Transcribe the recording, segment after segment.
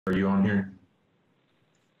Are you on here?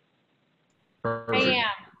 Perfect. I am.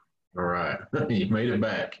 All right. You made it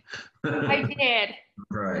back. I did.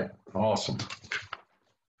 Right. Awesome.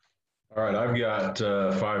 All right. I've got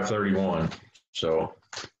 5:31. So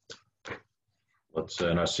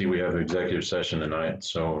and I see we have an executive session tonight.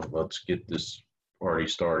 So let's get this party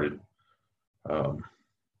started. And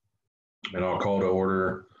I'll call to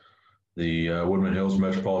order the Woodman Hills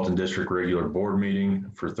Metropolitan District regular board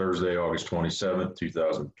meeting for Thursday, August 27th,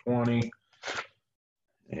 2020.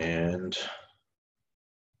 And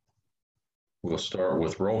we'll start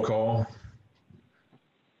with roll call.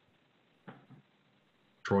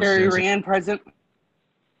 Terry Rand, present.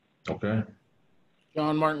 Okay.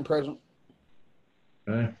 John Martin, present.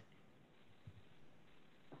 Okay.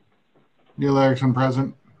 Neil Erickson,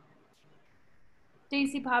 present.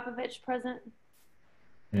 Stacy Popovich, present.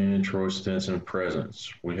 And Troy Stinson, present.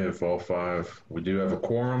 We have all five. We do have a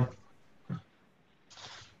quorum.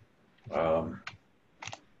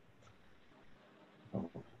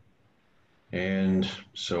 And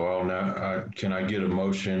so I'll now, can I get a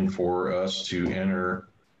motion for us to enter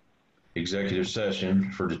executive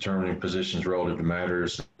session for determining positions relative to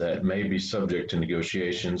matters that may be subject to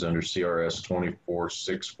negotiations under CRS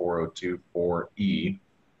 24-64024E.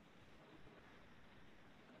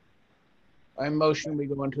 I motion we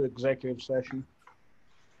go into executive session.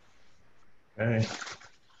 Okay.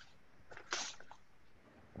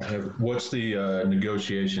 What's the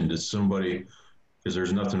negotiation? Does somebody, because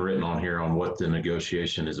there's nothing written on here on what the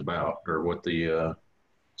negotiation is about or what the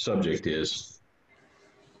subject is.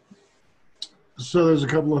 So there's a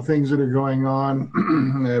couple of things that are going on.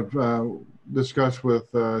 I've discussed with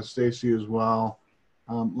Stacy as well,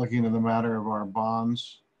 looking at the matter of our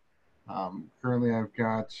bonds. Currently, I've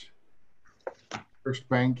got First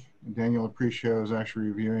Bank, Daniel Apprecio is actually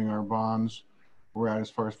reviewing our bonds. We're at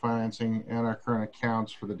as far as financing and our current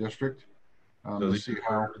accounts for the district to see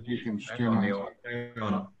how we can streamline.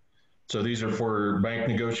 So these are for bank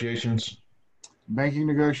negotiations? Banking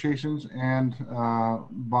negotiations and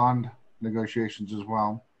bond negotiations as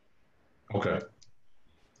well. Okay.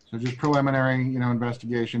 So just preliminary,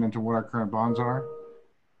 investigation into what our current bonds are,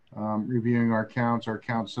 reviewing our accounts, our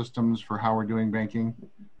account systems for how we're doing banking,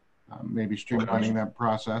 maybe streamlining that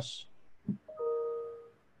process.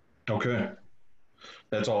 Okay.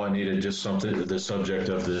 That's all I needed, just something, the subject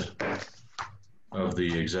of the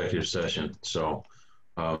executive session. So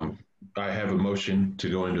I have a motion to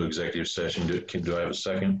go into executive session. Do I have a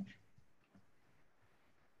second?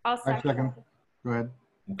 I'll second. Go ahead.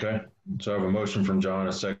 Okay. So I have a motion from John,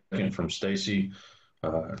 a second from Stacy.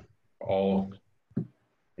 All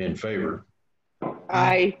in favor?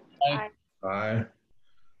 Aye. Aye. Aye.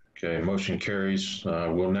 Okay, motion carries.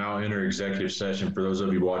 We'll now enter executive session. For those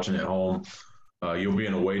of you watching at home, you'll be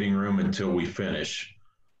in a waiting room until we finish.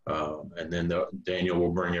 And then Daniel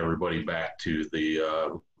will bring everybody back to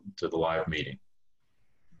the live meeting.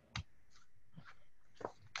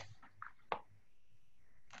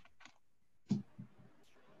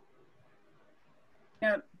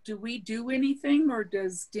 Now, do we do anything or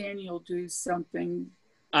does Daniel do something?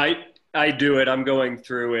 I do it. I'm going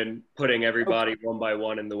through and putting everybody one by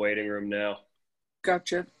one in the waiting room now.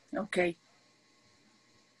 Gotcha. Okay.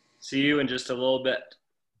 See you in just a little bit.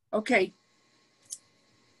 Okay.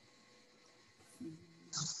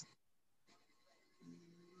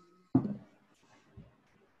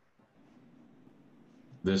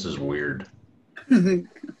 This is weird. Keep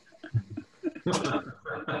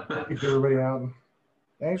everybody out.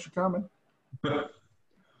 Thanks for coming.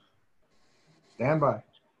 Stand by.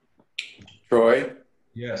 Troy?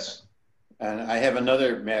 Yes. And I have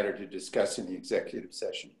another matter to discuss in the executive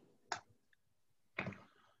session.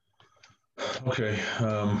 Okay.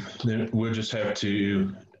 Then we'll just have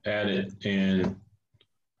to add it in.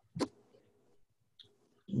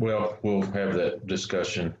 Well, we'll have that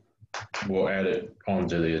discussion. We'll add it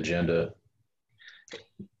onto the agenda.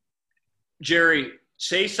 Jerry,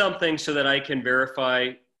 say something so that I can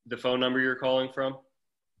verify the phone number you're calling from.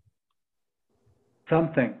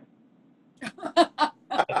 Something.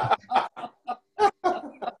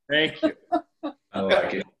 Thank you. I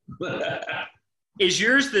like it. Is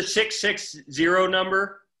yours the 660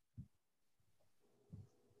 number?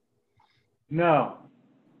 No.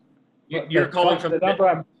 You're calling from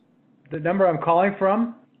the number I'm calling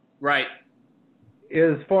from? Right.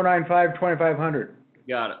 Is 495-2500.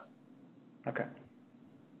 Got it. Okay.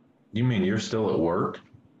 You mean you're still at work?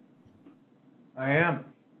 I am.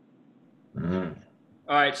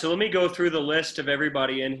 All right, so let me go through the list of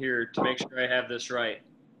everybody in here to make sure I have this right.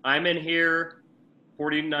 I'm in here,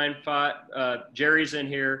 49.5. Jerry's in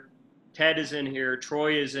here. Ted is in here.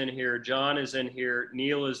 Troy is in here. John is in here.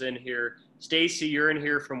 Neil is in here. Stacy, you're in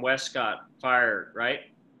here from Westcott Fire, right?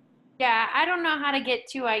 Yeah, I don't know how to get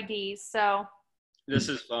two IDs, so. This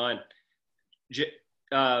is fine.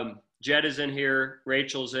 Jed is in here.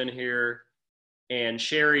 Rachel's in here. And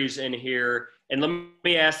Sherry's in here. And let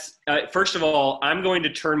me ask, first of all, I'm going to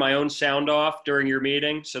turn my own sound off during your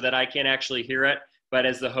meeting so that I can't actually hear it. But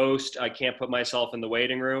as the host, I can't put myself in the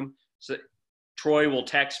waiting room. So Troy will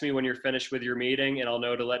text me when you're finished with your meeting and I'll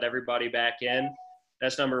know to let everybody back in.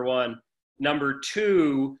 That's number one. Number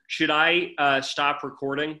two, should I stop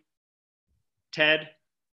recording, Ted?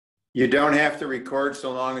 You don't have to record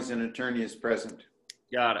so long as an attorney is present.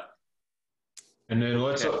 Got it. And then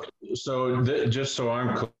let's, just so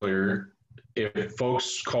I'm clear, if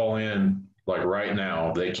folks call in like right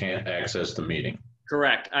now, they can't access the meeting.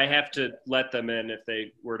 Correct. I have to let them in if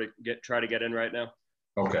they were to try to get in right now.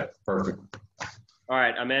 Okay, perfect. All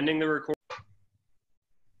right, I'm ending the record.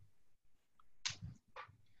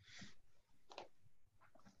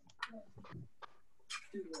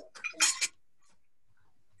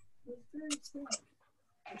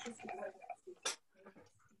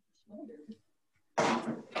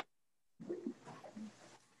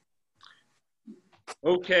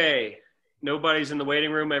 Okay, nobody's in the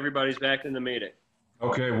waiting room. Everybody's back in the meeting.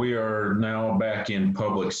 Okay, we are now back in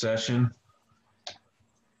public session.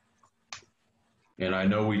 And I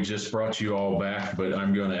know we just brought you all back, but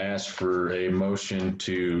I'm going to ask for a motion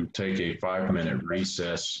to take a 5-minute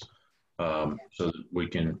recess so that we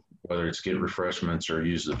can, whether it's get refreshments or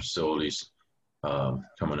use the facilities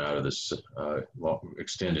coming out of this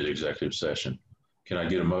extended executive session. Can I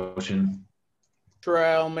get a motion? Sure,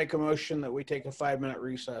 I'll make a motion that we take a 5-minute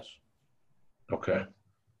recess. Okay.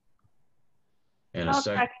 And I'll a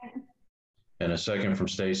second. And a second from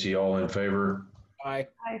Stacy. All in favor? Aye.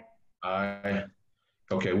 Aye.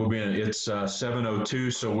 Okay, we'll be in, it's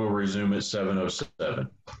 7:02, so we'll resume at 7:07.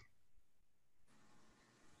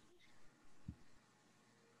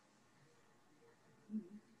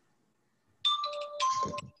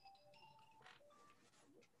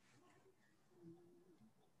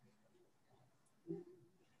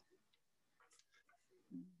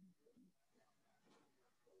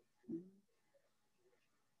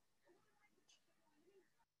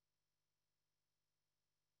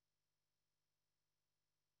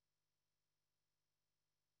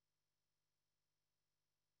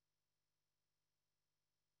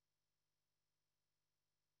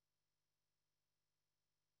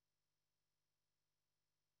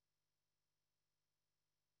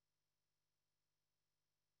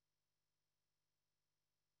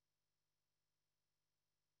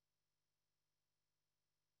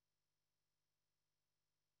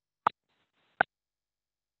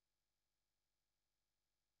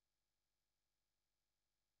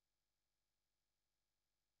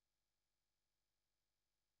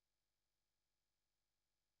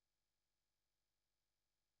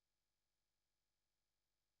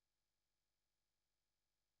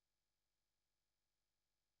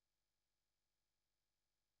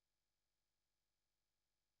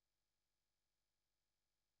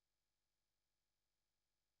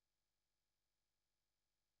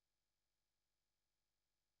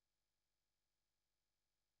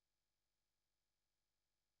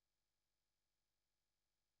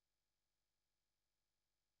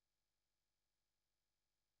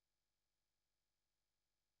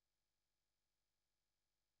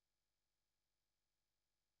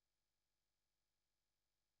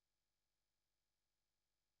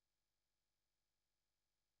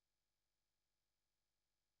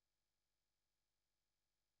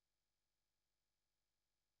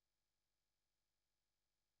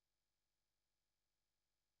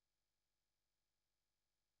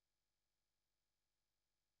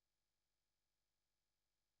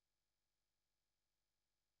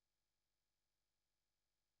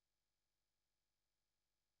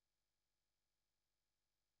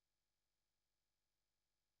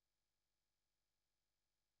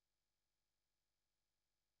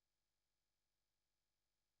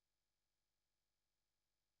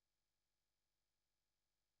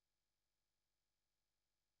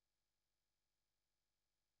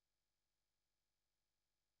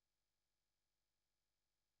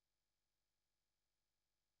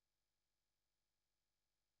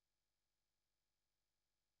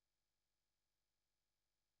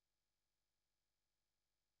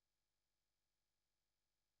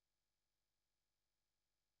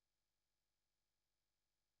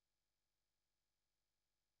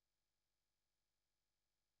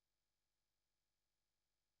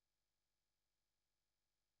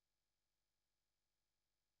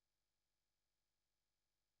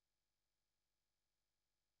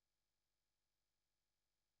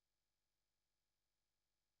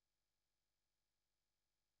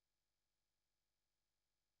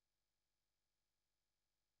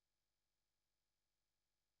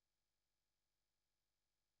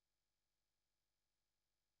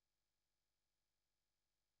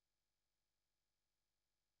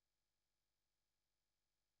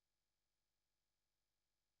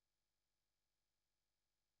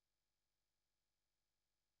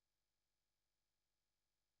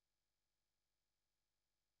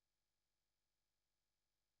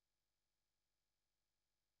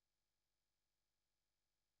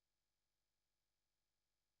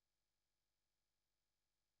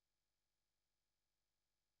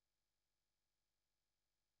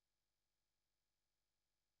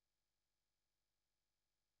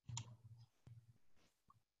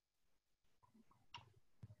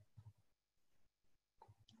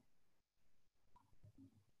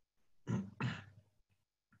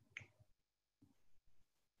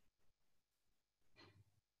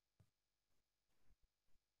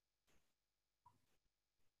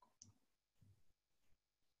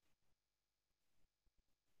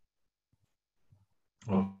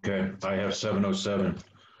 Okay, I have 7:07.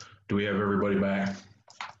 Do we have everybody back?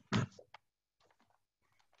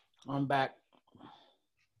 I'm back.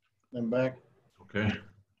 I'm back. Okay.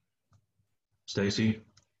 Stacy?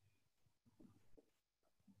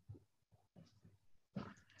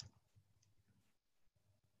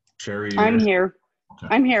 Sherry, you I'm here? here.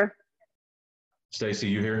 Okay. I'm here. Stacy,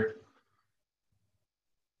 you here?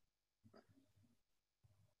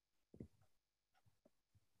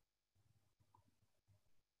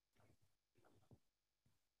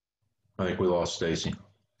 I think we lost Stacy.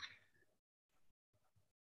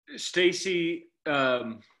 Stacy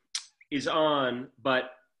is on,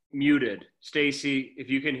 but muted. Stacy,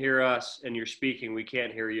 if you can hear us and you're speaking, we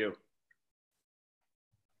can't hear you.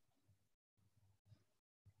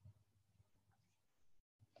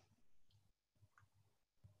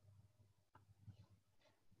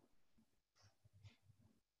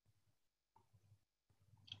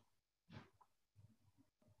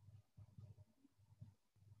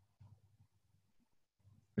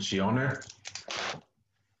 Is she on there?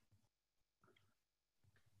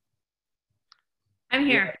 I'm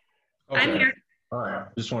here. Okay. I'm here. All right.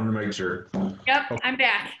 Just wanted to make sure. Yep, Okay. I'm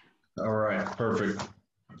back. All right. Perfect.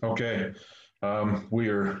 Okay. We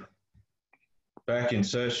are back in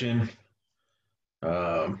session.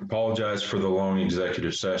 Apologize for the long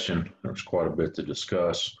executive session. There's quite a bit to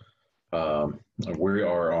discuss. We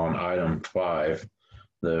are on item 5,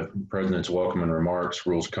 the president's welcome and remarks,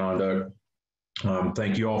 rules of conduct.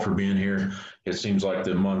 Thank you all for being here. It seems like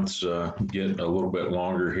the months get a little bit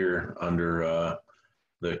longer here under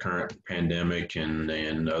the current pandemic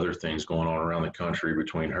and other things going on around the country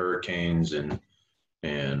between hurricanes and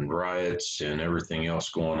riots and everything else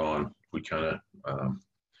going on. We kind of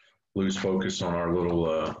lose focus on our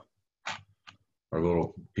little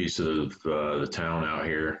piece of the town out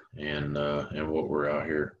here and what we're out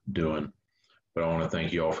here doing. But I want to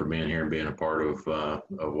thank you all for being here and being a part of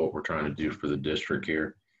what we're trying to do for the district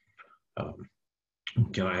here.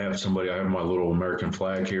 Can I have somebody? I have my little American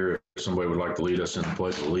flag here. If somebody would like to lead us in the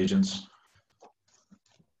Pledge of Allegiance.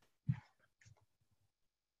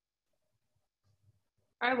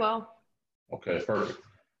 I will. Okay, perfect.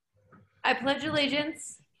 I pledge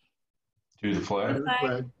allegiance To the flag to the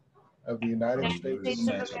flag Of the United United States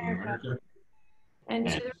States of America and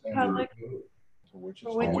to the republic for which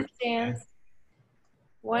for which it stands,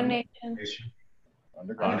 one nation, under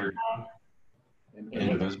under God, God,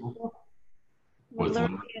 indivisible. with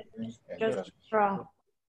liberty and justice for all.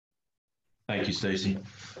 Thank you, Stacy.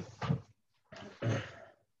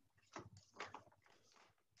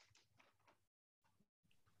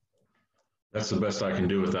 That's the best I can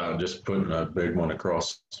do without just putting a big one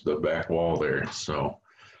across the back wall there. So,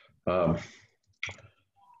 all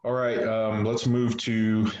right, let's move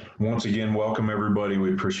to, once again, welcome everybody.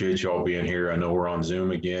 We appreciate you all being here. I know we're on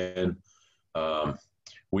Zoom again.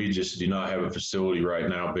 We just do not have a facility right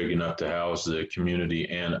now big enough to house the community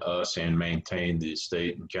and us and maintain the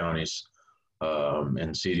state and counties and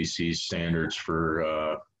CDC standards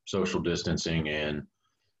for social distancing and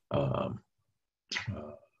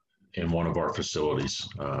in one of our facilities.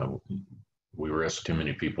 We risk too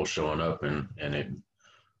many people showing up and it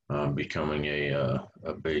becoming a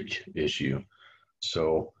big issue.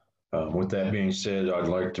 So with that being said, I'd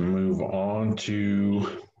like to move on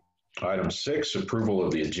to item 6, approval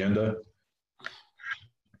of the agenda.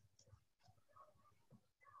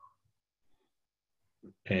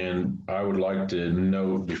 And I would like to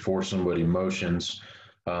note before somebody motions,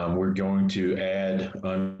 we're going to add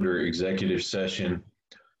under executive session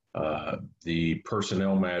the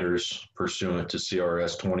personnel matters pursuant to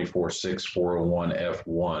CRS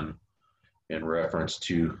 246401F1 in reference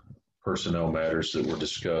to personnel matters that were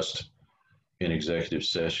discussed in executive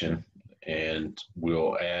session. And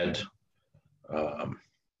we'll add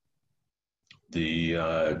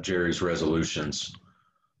the Jerry's resolutions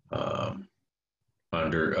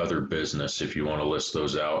under other business, if you want to list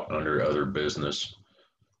those out under other business.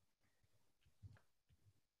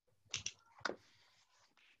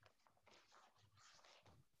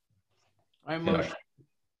 I motion.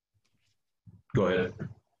 Go ahead.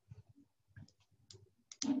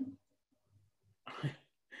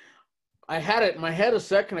 I had it in my head a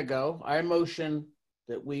second ago. I motion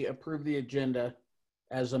that we approve the agenda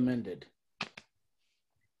as amended.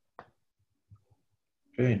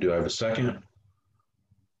 Okay, do I have a second?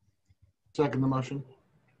 Second the motion.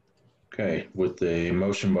 Okay, with a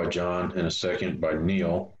motion by John and a second by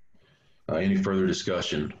Neil. Any further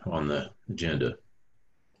discussion on the agenda?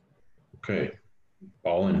 Okay,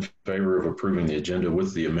 all in favor of approving the agenda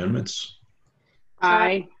with the amendments?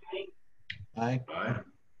 Aye. Aye. Aye.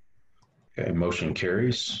 Okay, motion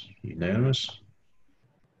carries, unanimous.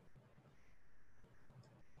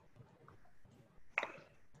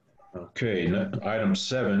 Okay, item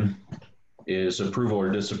 7 is approval or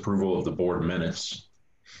disapproval of the board minutes.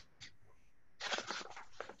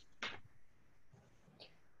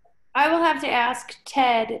 I will have to ask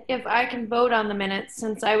Ted if I can vote on the minutes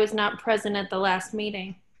since I was not present at the last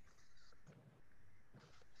meeting.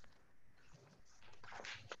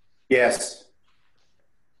 Yes.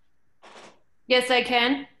 Yes, I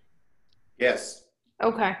can. Yes.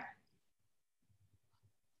 Okay.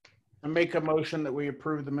 I make a motion that we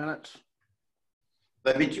approve the minutes.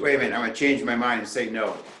 Wait a minute. I'm going to change my mind and say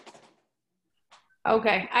no.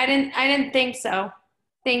 Okay. I didn't think so.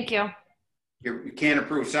 Thank you. You can't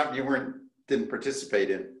approve something you didn't participate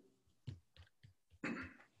in.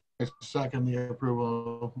 I second the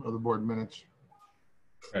approval of the board minutes.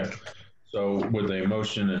 Okay. So with a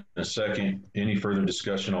motion and a second, any further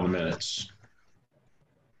discussion on the minutes?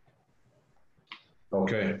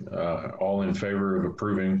 Okay, all in favor of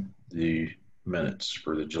approving the minutes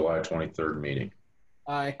for the July 23rd meeting?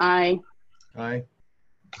 Aye. Aye. Aye.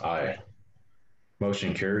 Aye.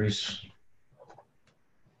 Motion carries.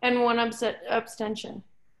 And one abstention.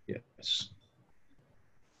 Yes.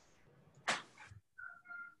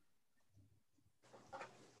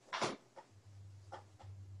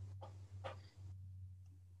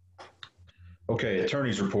 Okay,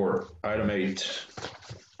 attorney's report, item 8.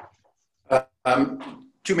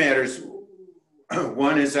 Two matters.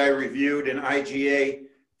 One is I reviewed an IGA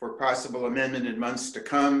for possible amendment in months to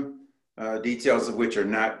come, details of which are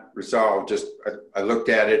not resolved. Just I looked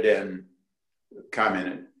at it and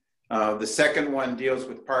commented. The second one deals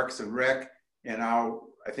with Parks and Rec, and I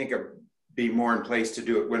think I'll be more in place to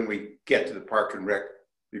do it when we get to the Park and Rec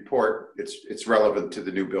report. It's relevant to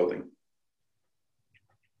the new building.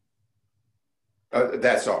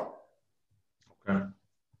 That's all. Okay.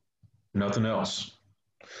 Nothing else.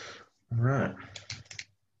 All right.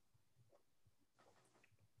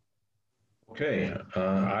 Okay,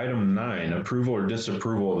 item 9, approval or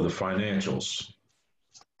disapproval of the financials.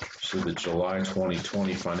 So the July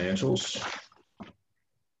 2020 financials.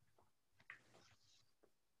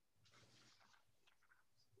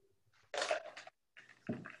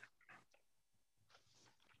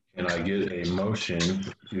 Can I get a motion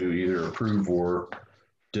to either approve or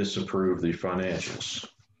disapprove the financials?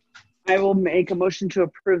 I will make a motion to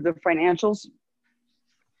approve the financials.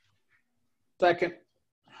 Second.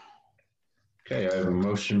 Okay, I have a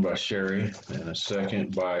motion by Sherry and a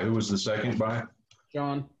second by, who was the second by?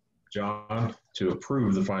 John. John, to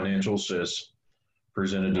approve the financials as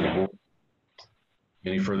presented to the board.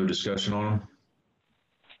 Any further discussion on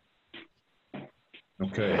them?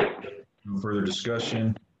 Okay, no further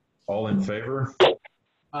discussion. All in favor?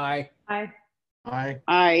 Aye. Aye. Aye.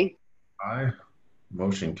 Aye. Aye.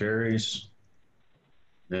 Motion carries.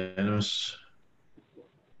 Unanimous.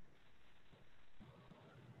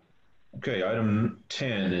 Okay, item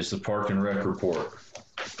 10 is the Park and Rec report.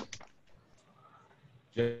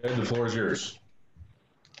 Jed, the floor is yours.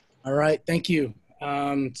 All right, thank you.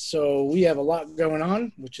 So we have a lot going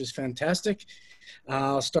on, which is fantastic.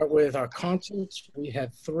 I'll start with our concerts. We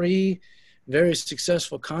had 3 very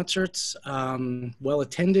successful concerts, well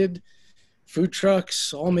attended, food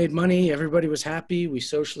trucks, all made money. Everybody was happy. We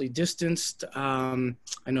socially distanced. I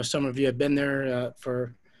know some of you have been there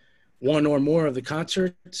for one or more of the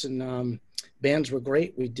concerts, and bands were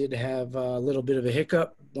great. We did have a little bit of a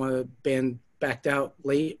hiccup. One band backed out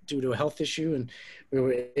late due to a health issue, and we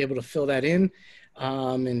were able to fill that in.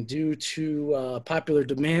 And due to popular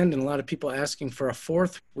demand and a lot of people asking for a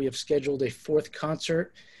 4th, we have scheduled a 4th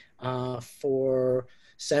concert for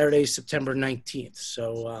Saturday, September 19th.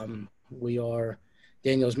 So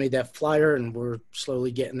Daniel's made that flyer, and we're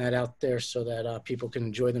slowly getting that out there so that people can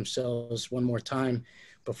enjoy themselves one more time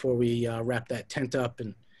before we wrap that tent up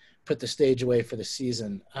and put the stage away for the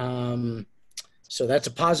season. So that's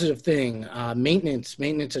a positive thing. Maintenance,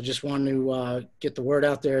 I just want to get the word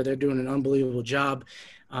out there. They're doing an unbelievable job.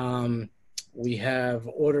 We have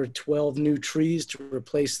ordered 12 new trees to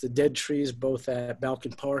replace the dead trees, both at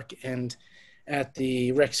Balkan Park and at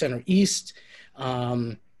the Rec Center East.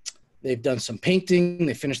 They've done some painting.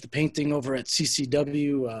 They finished the painting over at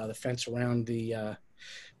CCW, the fence around the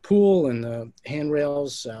pool and the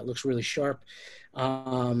handrails looks really sharp.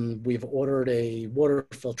 We've ordered a water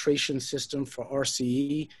filtration system for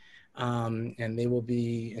RCE, and they will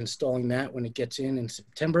be installing that when it gets in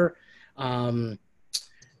September.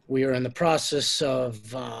 We are in the process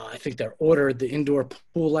of, I think they're ordered the indoor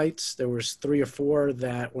pool lights. There was 3 or 4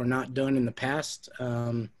 that were not done in the past.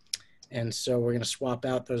 And so we're going to swap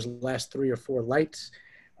out those last 3 or 4 lights.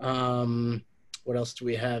 what else do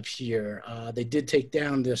we have here? They did take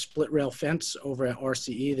down the split rail fence over at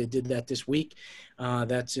RCE. They did that this week.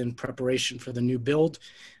 That's in preparation for the new build.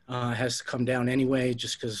 Has to come down anyway,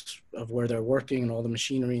 just because of where they're working and all the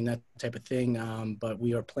machinery and that type of thing. But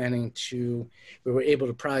we are planning to, we were able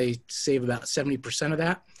to probably save about 70% of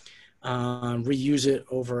that. Reuse it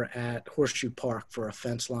over at Horseshoe Park for a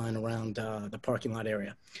fence line around the parking lot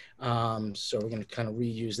area. So we're going to kind of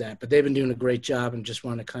reuse that. But they've been doing a great job, and just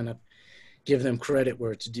want to kind of give them credit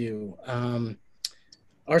where it's due.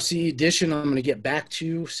 RCE Edition, I'm going to get back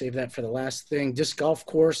to, save that for the last thing. Disc golf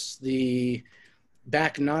course, the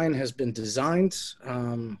back nine has been designed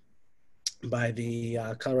by the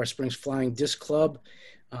Colorado Springs Flying Disc Club.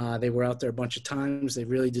 They were out there a bunch of times. They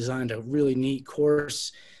really designed a really neat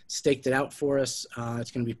course, staked it out for us. It's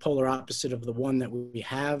going to be polar opposite of the one that we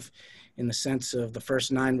have, in the sense of the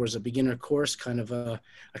first nine was a beginner course, kind of a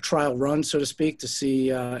trial run, so to speak, to see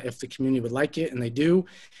if the community would like it, and they do.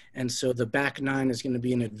 And so the back nine is going to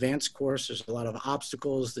be an advanced course. There's a lot of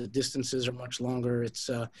obstacles. The distances are much longer.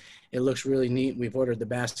 It looks really neat. We've ordered the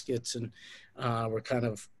baskets, and we're kind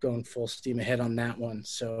of going full steam ahead on that one.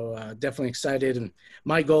 So definitely excited. And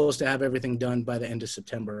my goal is to have everything done by the end of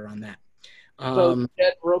September on that. So,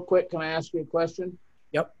 Ed, real quick, can I ask you a question?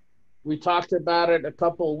 Yep. We talked about it a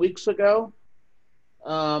couple of weeks ago,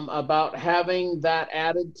 about having that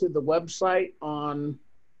added to the website on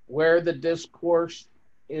where the disc course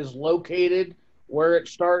is located, where it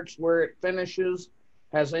starts, where it finishes.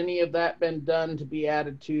 Has any of that been done to be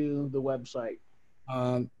added to the website?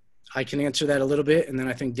 I can answer that a little bit, and then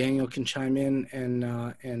I think Daniel can chime in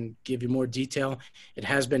and give you more detail. It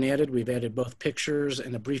has been added. We've added both pictures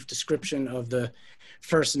and a brief description of the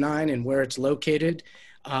first nine and where it's located.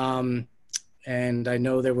 And I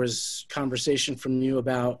know there was conversation from you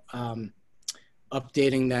about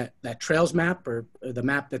updating that trails map, or the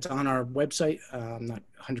map that's on our website. I'm not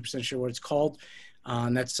 100% sure what it's called.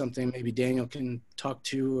 And that's something maybe Daniel can talk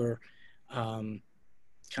to, or kind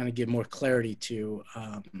of give more clarity to.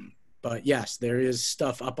 But yes, there is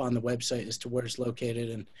stuff up on the website as to where it's located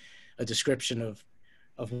and a description of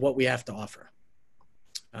what we have to offer.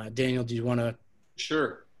 Daniel, do you want to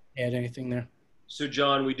Sure. add anything there? So,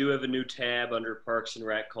 John, we do have a new tab under Parks and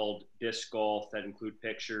Rec called Disc Golf that include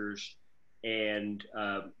pictures and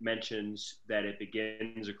mentions that it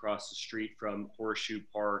begins across the street from Horseshoe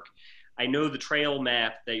Park. I know the trail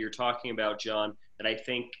map that you're talking about, John, that I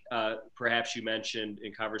think perhaps you mentioned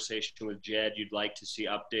in conversation with Jed you'd like to see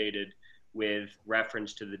updated with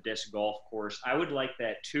reference to the disc golf course. I would like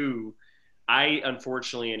that too. I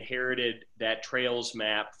unfortunately inherited that trails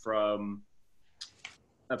map from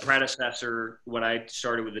a predecessor when I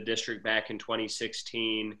started with the district back in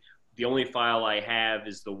 2016. The only file I have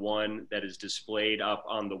is the one that is displayed up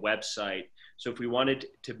on the website. So if we wanted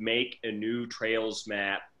to make a new trails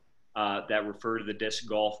map that refer to the disc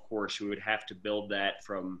golf course, we would have to build that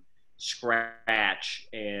from scratch,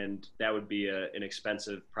 and that would be an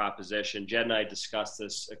expensive proposition. Jed and I discussed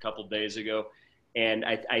this a couple days ago, and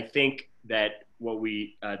I think that what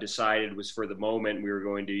we decided was, for the moment, we were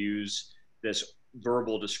going to use this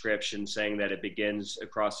verbal description saying that it begins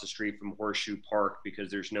across the street from Horseshoe Park, because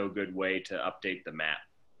there's no good way to update the map.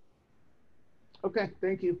 Okay,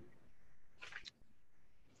 thank you.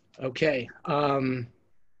 Okay.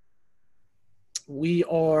 We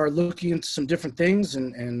are looking into some different things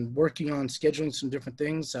and working on scheduling some different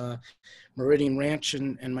things. Meridian Ranch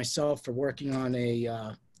and myself are working on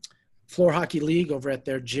a floor hockey league over at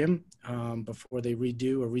their gym before they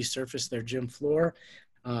redo or resurface their gym floor.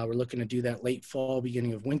 We're looking to do that late fall,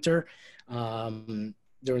 beginning of winter. During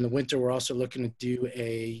the winter, we're also looking to do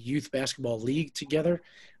a youth basketball league together.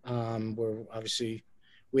 Where obviously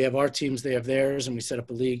we have our teams, they have theirs, and we set up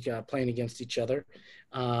a league playing against each other.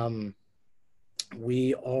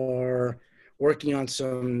 We are working on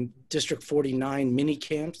some District 49 mini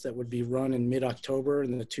camps that would be run in mid-October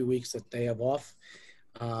in the 2 weeks that they have off.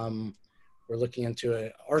 We're looking into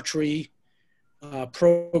an archery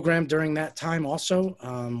program during that time also.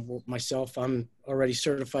 Myself, I'm already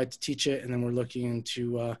certified to teach it, and then we're looking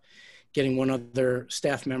into getting one other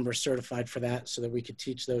staff member certified for that so that we could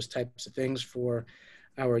teach those types of things for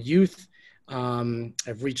our youth.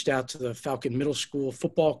 I've reached out to the Falcon Middle School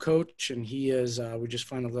football coach, and he is, we just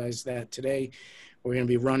finalized that today. We're going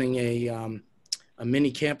to be running a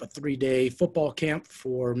mini camp, a 3-day football camp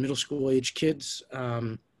for middle school age kids.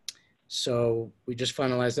 So we just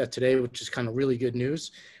finalized that today, which is kind of really good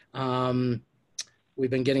news. We've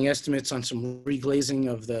been getting estimates on some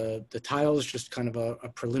reglazing of the tiles, just kind of a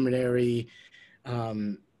preliminary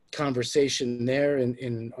conversation there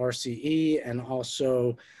in RCE, and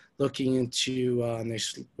also looking into,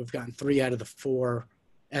 we've gotten 3 out of the 4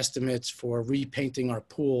 estimates for repainting our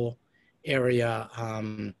pool area.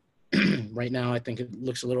 Right now, I think it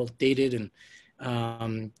looks a little dated, and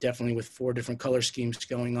definitely with 4 different color schemes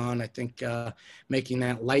going on. I think making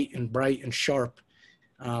that light and bright and sharp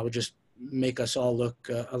would just make us all look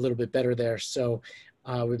a little bit better there. So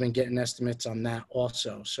we've been getting estimates on that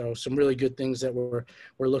also. So some really good things that we're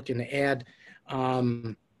looking to add.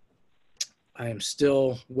 I am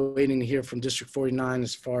still waiting to hear from District 49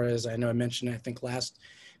 as far as I know. I mentioned, I think last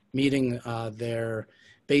meeting, their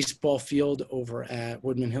baseball field over at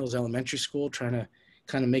Woodman Hills Elementary School, trying to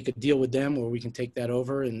kind of make a deal with them where we can take that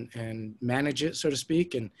over and manage it, so to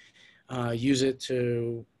speak, and use it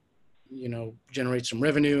to, generate some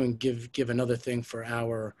revenue and give another thing for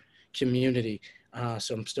our community.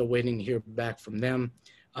 So I'm still waiting to hear back from them.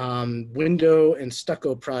 Window and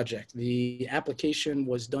stucco project. The application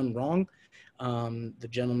was done wrong. The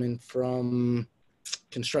gentleman from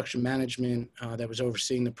construction management that was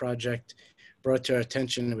overseeing the project brought to our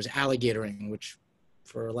attention it was alligatoring, which,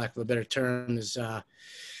 for lack of a better term, is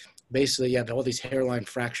basically you have all these hairline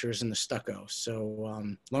fractures in the stucco. So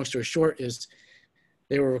long story short is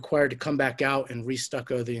they were required to come back out and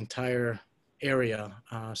re-stucco the entire area.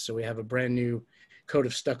 So we have a brand new coat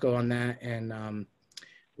of stucco on that, and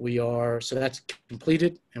so that's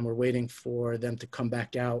completed, and we're waiting for them to come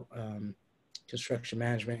back out, construction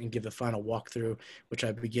management, and give the final walkthrough, which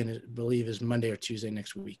I believe is Monday or Tuesday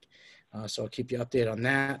next week. So I'll keep you updated on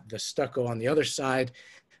that. The stucco on the other side,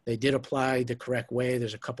 they did apply the correct way.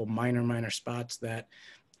 There's a couple minor spots that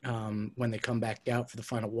when they come back out for the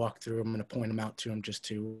final walkthrough, I'm going to point them out to them just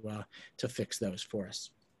to fix those for us.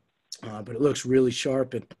 But it looks really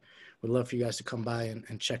sharp, and would love for you guys to come by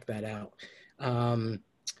and check that out.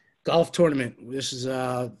 Golf tournament. This is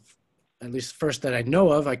at least the first that I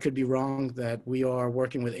know of. I could be wrong, that we are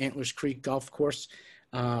working with Antlers Creek Golf Course.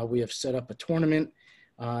 We have set up a tournament.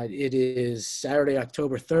 It is Saturday,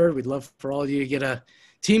 October 3rd. We'd love for all of you to get a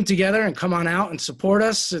team together and come on out and support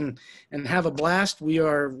us and have a blast. We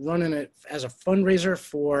are running it as a fundraiser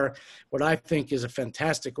for what I think is a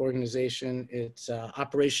fantastic organization. It's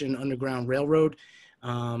Operation Underground Railroad,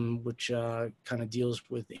 which kind of deals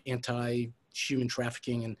with anti-human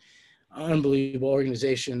trafficking, and unbelievable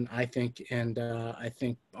organization, I think. And I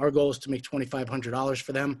think our goal is to make $2,500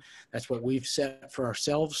 for them. That's what we've set for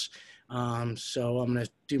ourselves. So I'm going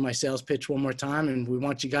to do my sales pitch one more time, and we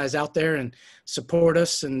want you guys out there and support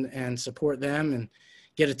us and support them and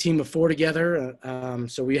get a team of 4 together.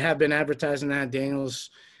 So we have been advertising that. Daniel's,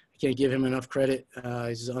 I can't give him enough credit.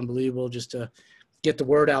 He's unbelievable just to get the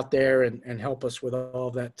word out there and help us with all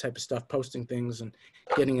of that type of stuff, posting things and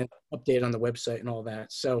getting an update on the website and all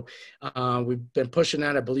that. So we've been pushing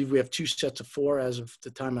that. I believe we have 2 sets of 4 as of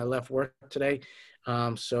the time I left work today.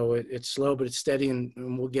 So it's slow, but it's steady, and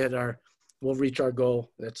we'll reach our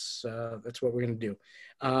goal. That's what we're going to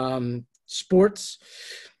do. Sports,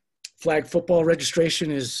 flag football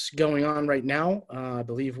registration is going on right now. I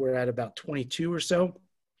believe we're at about 22 or so.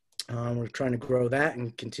 We're trying to grow that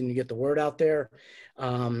and continue to get the word out there.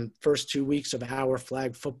 First 2 weeks of our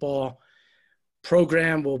flag football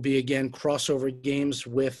program will be, again, crossover games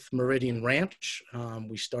with Meridian Ranch.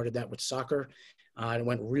 We started that with soccer. It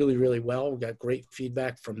went really, really well. We got great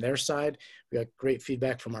feedback from their side. We got great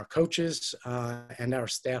feedback from our coaches and our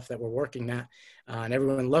staff that were working that. And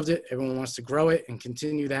everyone loved it. Everyone wants to grow it and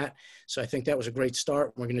continue that. So I think that was a great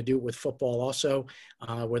start. We're going to do it with football also,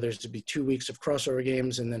 where there's to be 2 weeks of crossover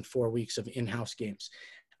games and then 4 weeks of in-house games.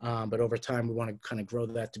 But over time, we want to kind of grow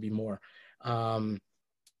that to be more.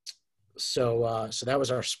 So that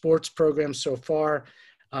was our sports program so far.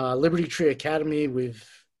 Liberty Tree Academy, we've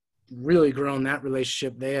really grown that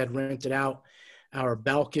relationship. They had rented out our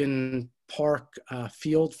Balkan Park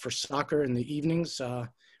field for soccer in the evenings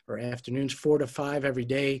or afternoons, 4 to 5 every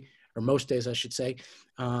day, or most days, I should say.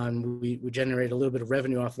 We generate a little bit of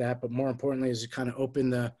revenue off of that, but more importantly is to kind of open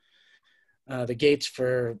the gates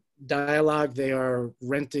for dialogue. They are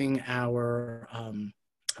renting our,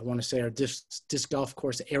 I want to say our disc golf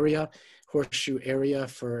course area, horseshoe area,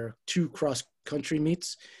 for 2 cross-country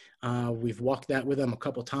meets. We've walked that with them a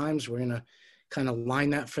couple times. We're going to kind of line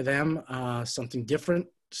that for them, something different,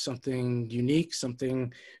 something unique,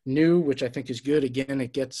 something new, which I think is good. Again,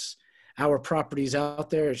 it gets our properties out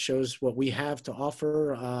there. It shows what we have to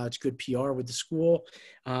offer. It's good PR with the school,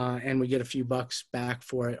 and we get a few bucks back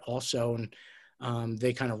for it also. And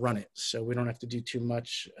they kind of run it, so we don't have to do too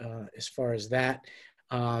much as far as that.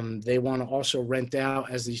 They want to also rent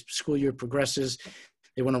out, as the school year progresses,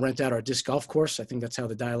 they want to rent out our disc golf course. I think that's how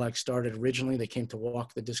the dialogue started originally. They came to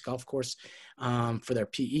walk the disc golf course for their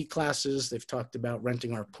PE classes. They've talked about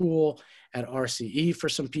renting our pool at RCE for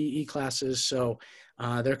some PE classes. So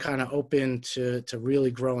they're kind of open to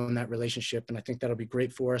really growing that relationship. And I think that'll be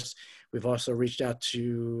great for us. We've also reached out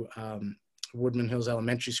to Woodman Hills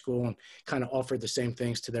Elementary School and kind of offered the same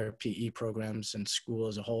things to their PE programs and school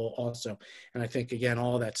as a whole also. And I think, again,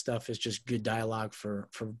 all that stuff is just good dialogue for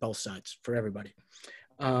both sides, for everybody.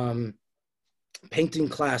 Painting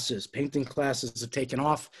classes have taken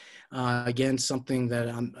off. Again, something that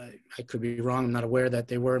I could be wrong. I'm not aware that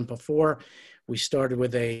they weren't before. We started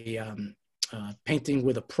with a painting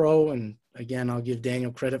with a pro. And again, I'll give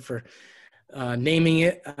Daniel credit for naming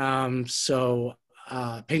it.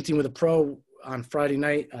 Painting with a pro on Friday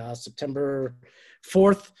night, September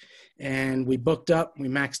 4th. And we booked up, we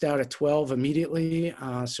maxed out at 12 immediately.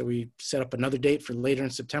 So we set up another date for later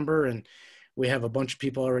in September, and we have a bunch of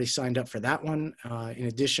people already signed up for that one. In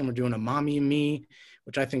addition, we're doing a Mommy and Me,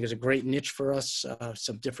 which I think is a great niche for us,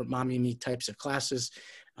 some different Mommy and Me types of classes.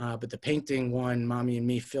 But the painting one, Mommy and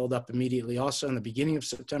Me, filled up immediately also in the beginning of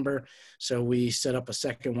September. So we set up a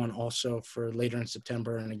second one also for later in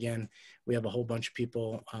September. And again, we have a whole bunch of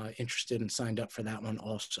people interested and signed up for that one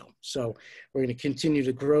also. So we're going to continue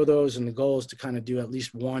to grow those, and the goal is to kind of do at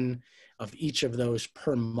least one of each of those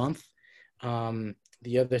per month.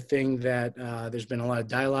 The other thing that there's been a lot of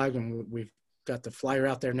dialogue, and we've got the flyer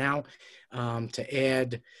out there now to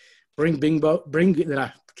add, bring bingo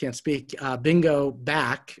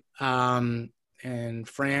back. And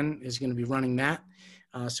Fran is going to be running that.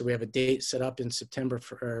 So we have a date set up in October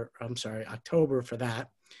for that.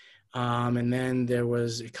 And then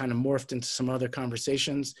it kind of morphed into some other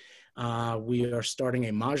conversations. We are starting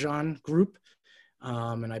a Mahjong group.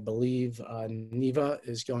 And I believe Neva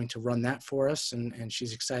is going to run that for us, and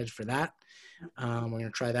she's excited for that. We're going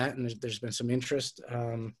to try that, and there's been some interest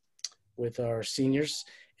with our seniors,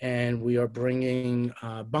 and we are bringing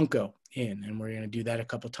Bunko in, and we're going to do that a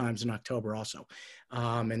couple times in October also.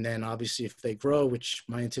 And then obviously if they grow, which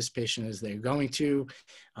my anticipation is they're going to,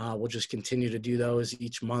 we'll just continue to do those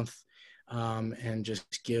each month and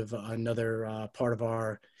just give another part of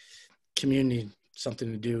our community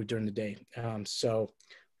something to do during the day. So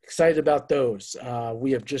excited about those.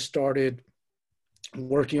 We have just started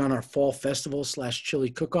working on our fall festival / chili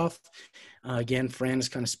cook-off. Again, Fran is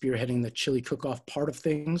kind of spearheading the chili cook-off part of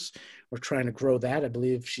things. We're trying to grow that. I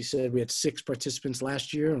believe she said we had 6 participants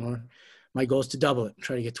last year, and my goal is to double it,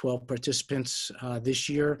 try to get 12 participants this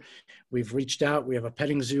year. We've reached out. We have a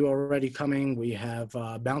petting zoo already coming. We have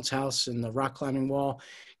a bounce house and the rock climbing wall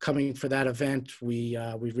coming for that event.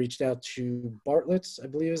 We've reached out to Bartlett's, I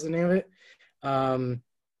believe is the name of it,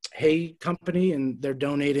 hay company, and they're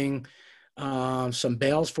donating some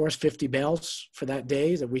bales for us, 50 bales for that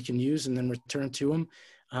day that we can use and then return to them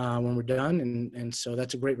when we're done. And so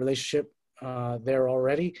that's a great relationship there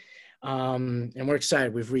already. And we're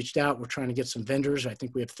excited. We've reached out. We're trying to get some vendors. I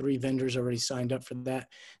think we have 3 vendors already signed up for that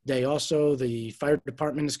day. Also, the fire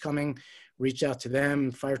department is coming. Reach out to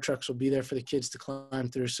them. Fire trucks will be there for the kids to climb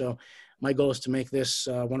through. So my goal is to make this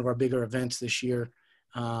one of our bigger events this year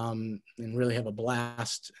and really have a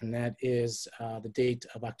blast. And that is the date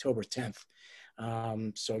of October 10th.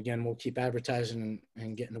 So again, we'll keep advertising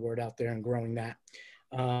and getting the word out there and growing that.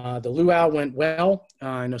 The luau went well.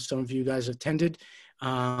 I know some of you guys attended.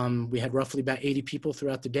 We had roughly about 80 people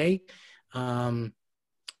throughout the day.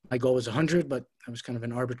 My goal was 100, but that was kind of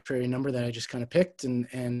an arbitrary number that I just kind of picked.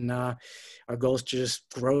 And our goal is to just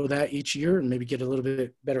grow that each year and maybe get a little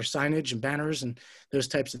bit better signage and banners and those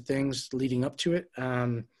types of things leading up to it.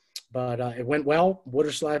 But it went well.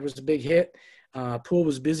 Water slide was a big hit. Pool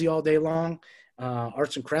was busy all day long.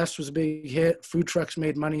 Arts and crafts was a big hit. Food trucks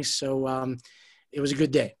made money. So it was a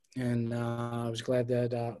good day. And I was glad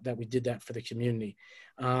that we did that for the community.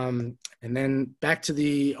 And then back to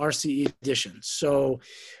the RCE edition. So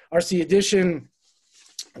RCE edition,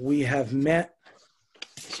 we have met,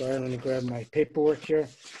 sorry, let me grab my paperwork here.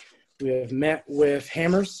 We have met with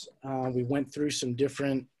Hammers. We went through some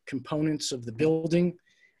different components of the building.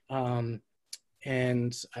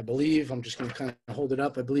 And I believe, I'm just going to kind of hold it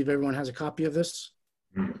up. I believe everyone has a copy of this.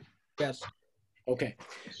 Yes. Okay,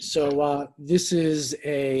 so this is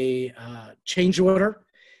a change order,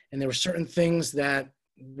 and there were certain things that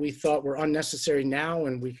we thought were unnecessary now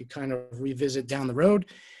and we could kind of revisit down the road,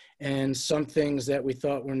 and some things that we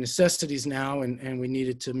thought were necessities now and we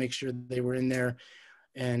needed to make sure they were in there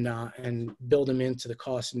and build them into the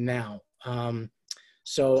cost now.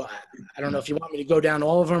 So I don't know if you want me to go down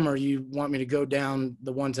all of them or you want me to go down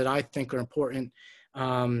the ones that I think are important.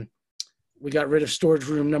 We got rid of storage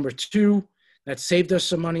room number 2. that saved us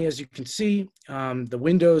some money, as you can see. The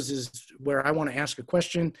windows is where I want to ask a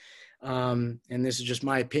question. And this is just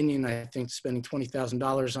my opinion. I think spending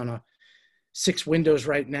 $20,000 on 6 windows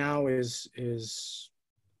right now is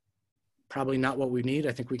probably not what we need.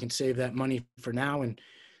 I think we can save that money for now and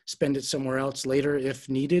spend it somewhere else later if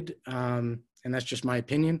needed. And that's just my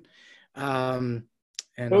opinion. And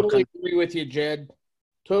Totally agree with you, Jed.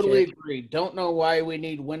 Totally Okay. agree. Don't know why we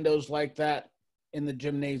need windows like that in the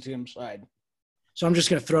gymnasium side. So I'm just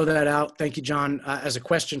going to throw that out. Thank you, John, as a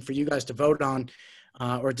question for you guys to vote on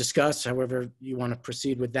or discuss, however you want to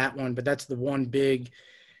proceed with that one. But that's the one big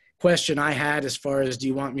question I had as far as, do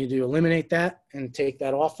you want me to eliminate that and take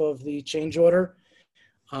that off of the change order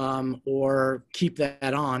or keep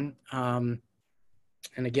that on?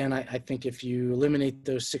 And again, I think if you eliminate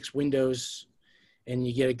those 6 windows and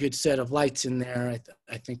you get a good set of lights in there,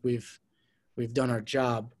 I think we've done our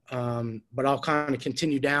job. But I'll kind of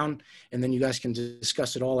continue down and then you guys can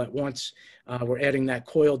discuss it all at once. We're adding that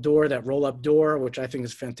coil door, that roll-up door, which I think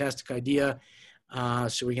is a fantastic idea.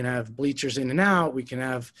 So we can have bleachers in and out. We can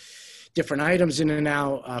have different items in and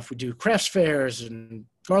out. If we do crafts fairs and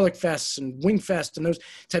garlic fests and wing fest and those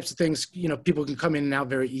types of things, you know, people can come in and out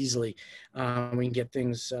very easily. We can get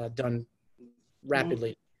things done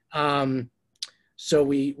rapidly. So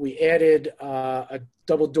we added a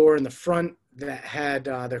double door in the front that had,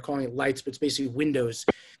 they're calling it lights, but it's basically windows,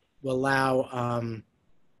 will allow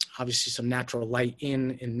obviously some natural light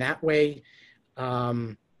in that way.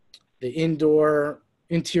 The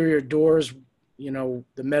interior doors, you know,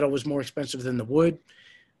 the metal was more expensive than the wood.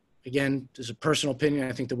 Again, this is a personal opinion.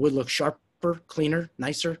 I think the wood looks sharper, cleaner,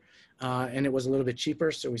 nicer, and it was a little bit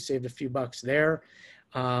cheaper. So we saved a few bucks there.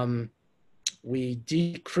 We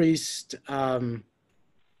decreased, I'm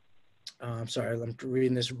sorry, I'm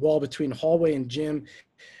reading this, wall between hallway and gym.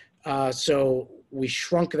 So we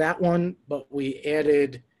shrunk that one, but we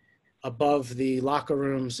added above the locker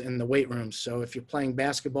rooms and the weight rooms. So if you're playing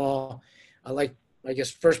basketball, I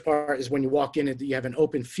guess first part is when you walk in, you have an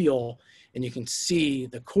open feel and you can see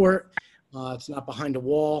the court. It's not behind a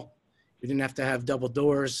wall. We didn't have to have double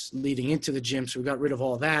doors leading into the gym. So we got rid of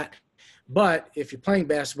all that. But if you're playing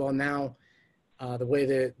basketball now, the way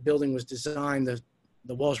the building was designed,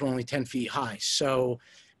 the walls were only 10 feet high. So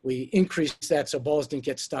we increased that so balls didn't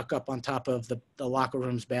get stuck up on top of the locker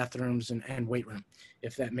rooms, bathrooms, and weight room,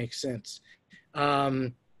 if that makes sense.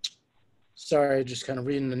 Sorry, just kind of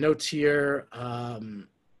reading the notes here.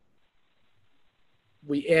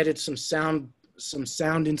 We added some sound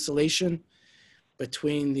insulation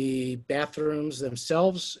between the bathrooms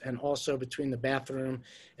themselves and also between the bathroom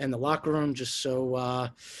and the locker room, just so I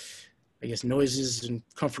guess noises and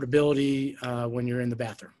comfortability when you're in the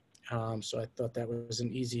bathroom. So I thought that was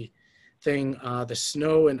an easy thing. The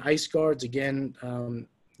snow and ice guards, again,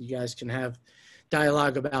 you guys can have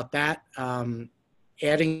dialogue about that.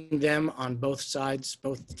 Adding them on both sides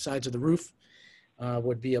of the roof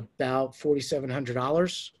would be about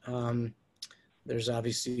 $4,700. There's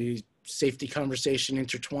obviously safety conversation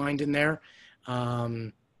intertwined in there.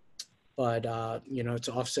 But you know, it's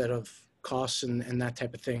an offset of costs and that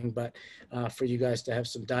type of thing, but for you guys to have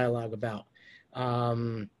some dialogue about.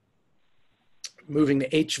 Moving the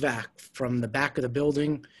HVAC from the back of the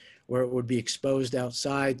building where it would be exposed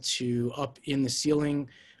outside to up in the ceiling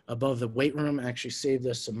above the weight room actually saved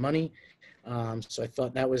us some money. So I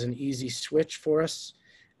thought that was an easy switch for us.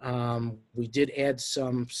 We did add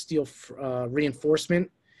some steel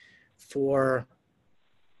reinforcement for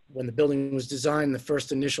when the building was designed. The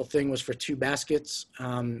first initial thing was for 2 baskets.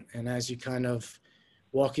 And as you kind of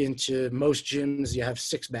walk into most gyms, you have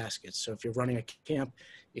 6 baskets. So if you're running a camp,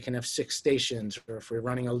 you can have 6 stations, or if we're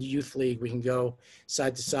running a youth league, we can go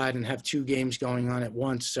side to side and have 2 games going on at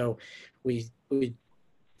once. So we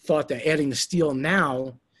thought that adding the steel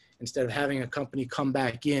now, instead of having a company come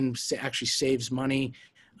back in, actually saves money.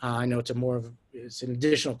 I know it's an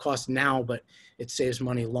additional cost now, but it saves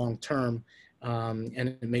money long-term, and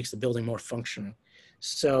it makes the building more functional.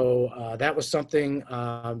 So that was something,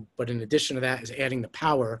 but in addition to that is adding the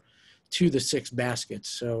power to the 6 baskets.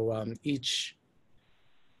 So each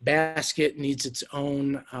basket needs its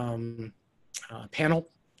own panel,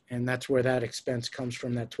 and that's where that expense comes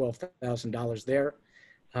from, that $12,000 there.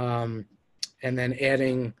 And then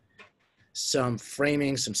adding some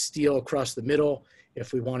framing, some steel across the middle.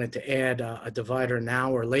 If we wanted to add a divider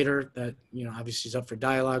now or later, that, you know, obviously is up for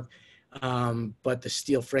dialogue. But the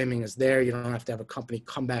steel framing is there. You don't have to have a company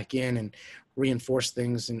come back in and reinforce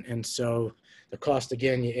things. And so the cost,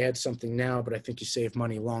 again, you add something now, but I think you save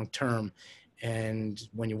money long-term. And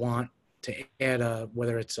when you want to add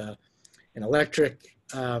whether it's an electric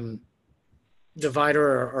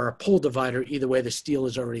divider or a pull divider. Either way, the steel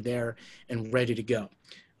is already there and ready to go.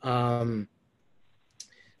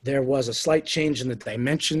 There was a slight change in the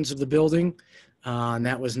dimensions of the building, and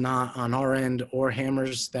that was not on our end or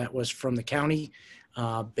Hammers. That was from the county,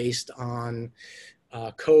 based on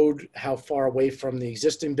code, how far away from the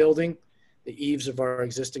existing building, the eaves of our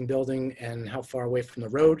existing building, and how far away from the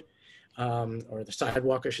road, or the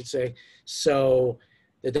sidewalk, I should say. So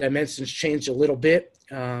the dimensions changed a little bit,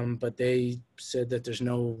 but they said that there's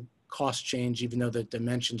no cost change, even though the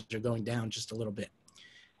dimensions are going down just a little bit.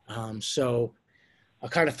 So I'll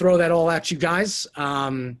kind of throw that all at you guys,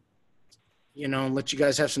 you know, and let you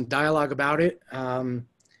guys have some dialogue about it.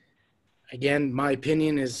 Again, my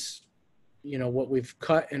opinion is, you know, what we've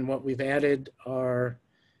cut and what we've added are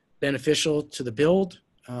beneficial to the build,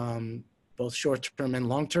 both short-term and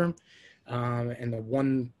long-term. And the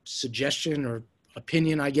one suggestion or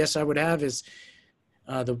opinion I guess I would have is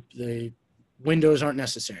the windows aren't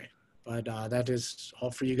necessary, but that is all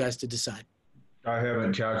for you guys to decide. I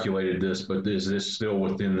haven't calculated this, but is this still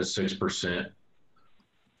within the 6%?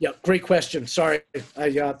 Yeah, great question. Sorry, I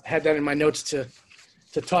had that in my notes to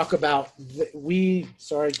talk about.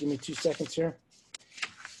 Sorry, give me 2 seconds here.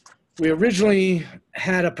 We originally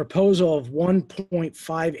had a proposal of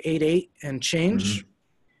 1.588 and change. Mm-hmm.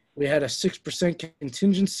 We had a 6%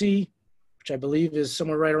 contingency, which I believe is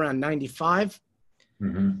somewhere right around 95.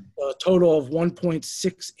 Mm-hmm. A total of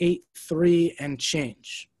 1.683 and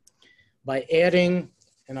change. By adding,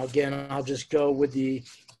 and again, I'll just go with the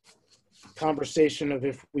conversation of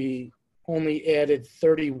if we only added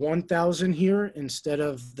 31,000 here instead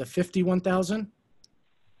of the 51,000.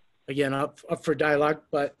 Again, up for dialogue,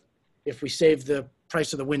 but if we save the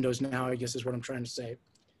price of the windows now, I guess is what I'm trying to say.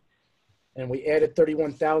 And we added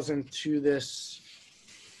 31,000 to this,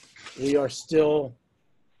 we are still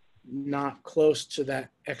not close to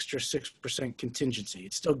that extra 6% contingency.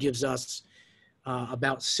 It still gives us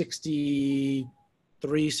about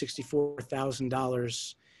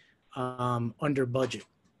 $64,000 under budget.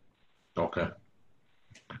 Okay.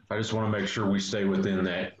 I just want to make sure we stay within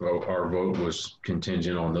that. Our vote was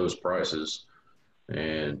contingent on those prices,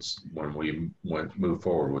 and when we move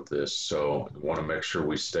forward with this, so I want to make sure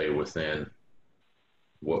we stay within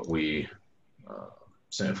what we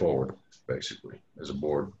sent forward, basically, as a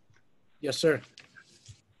board. Yes, sir.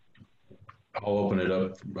 I'll open it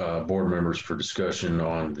up, board members, for discussion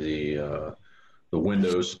on the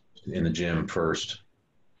windows in the gym first.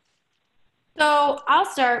 So I'll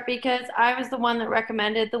start because I was the one that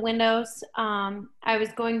recommended the windows. I was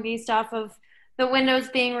going based off of the windows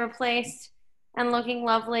being replaced and looking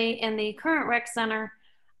lovely in the current rec center.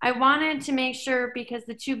 I wanted to make sure, because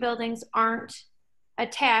the two buildings aren't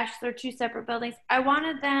attached, they're two separate buildings, I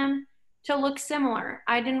wanted them to look similar.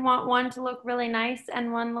 I didn't want one to look really nice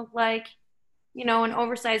and one look like, you know, an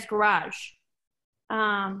oversized garage.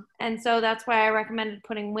 And so that's why I recommended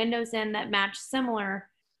putting windows in that match similar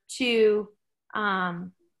to the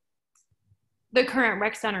current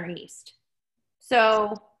rec center east.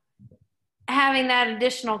 So having that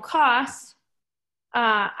additional cost,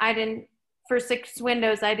 for 6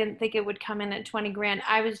 windows, I didn't think it would come in at 20 grand.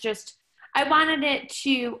 I wanted it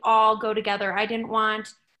to all go together. I didn't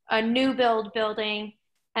want a new building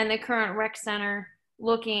and the current rec center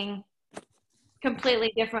looking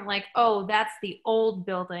completely different, like, oh, that's the old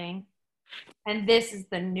building and this is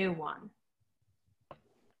the new one.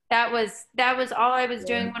 That was all I was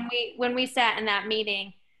doing when we sat in that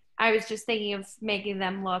meeting. I was just thinking of making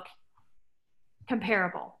them look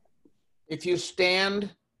comparable. If you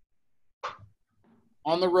stand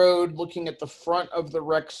on the road looking at the front of the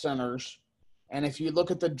rec centers, and if you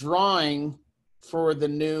look at the drawing for the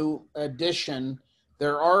new addition,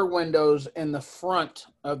 there are windows in the front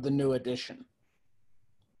of the new addition.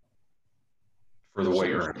 For the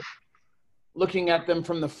weight room. Looking at them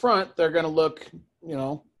from the front, they're going to look, you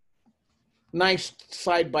know, nice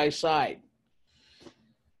side by side.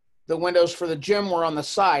 The windows for the gym were on the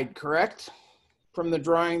side, correct? From the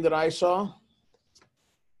drawing that I saw?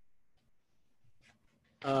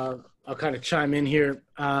 I'll kind of chime in here.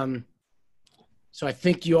 So I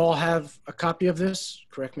think you all have a copy of this.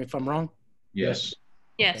 Correct me if I'm wrong. Yes.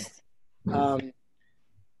 Yes.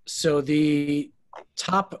 So the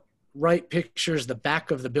top right picture is the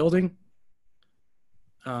back of the building.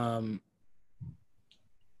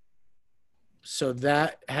 So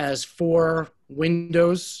that has 4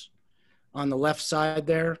 windows on the left side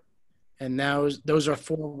there. And now those are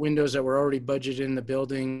 4 windows that were already budgeted in the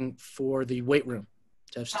building for the weight room,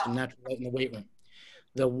 to have some natural light in the weight room.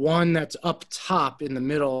 The one that's up top in the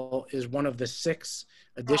middle is one of the 6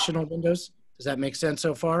 additional windows. Does that make sense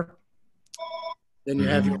so far? Then you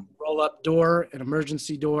have your roll-up door, an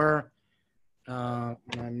emergency door. And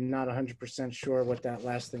I'm not 100% sure what that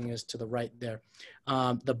last thing is to the right there.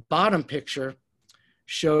 The bottom picture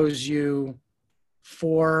shows you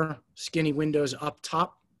 4 skinny windows up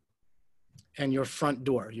top and your front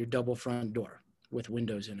door, your double front door with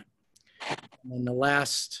windows in it. And the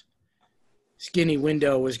last skinny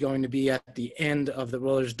window was going to be at the end of the,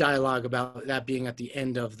 well, there's dialogue about that being at the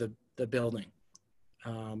end of the building,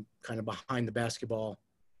 kind of behind the basketball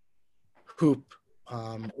hoop,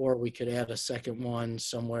 or we could add a second one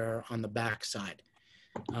somewhere on the back side.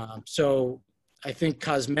 So I think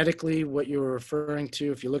cosmetically what you were referring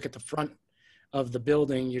to, if you look at the front of the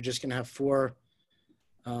building, you're just gonna have 4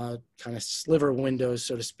 kind of sliver windows,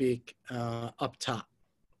 so to speak, up top.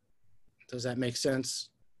 Does that make sense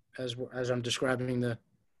as I'm describing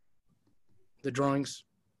the drawings?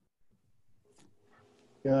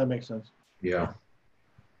 Yeah, that makes sense. Yeah.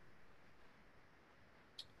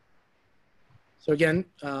 So again,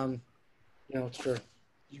 you know, it's for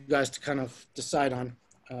you guys to kind of decide on.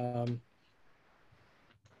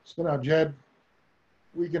 So now, Jed,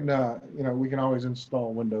 we can, you know, we can always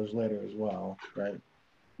install windows later as well, right?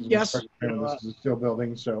 Yes. This is a steel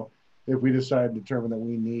building, so if we decide to determine that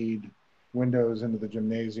we need windows into the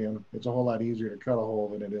gymnasium, it's a whole lot easier to cut a hole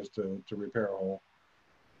than it is to repair a hole.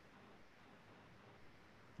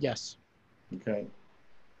 Yes. Okay.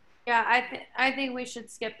 Yeah, I think we should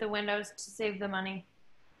skip the windows to save the money.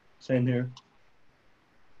 Same here.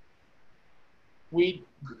 We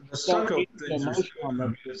The stucco, need things the are motion still on gonna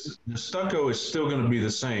be the stucco is still going to be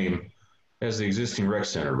the same as the existing rec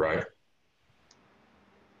center, right?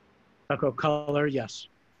 Stucco color, yes.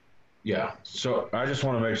 Yeah. So I just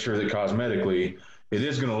want to make sure that cosmetically it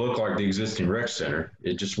is going to look like the existing rec center.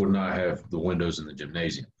 It just would not have the windows in the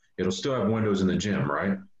gymnasium. It'll still have windows in the gym,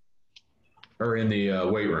 right? Or in the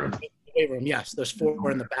weight room. Weight room, yes. Those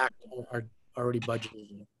 4 in the back are already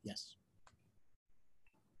budgeted. Yes.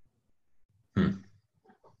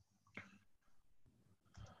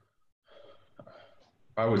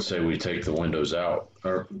 I would say we take the windows out.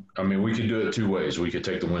 Or, I mean, we could do it 2 ways. We could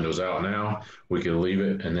take the windows out now. We could leave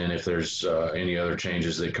it. And then if there's any other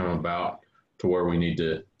changes that come about to where we need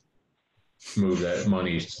to move that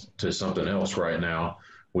money to something else right now,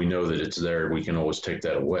 we know that it's there. We can always take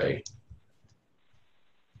that away.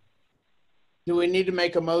 Do we need to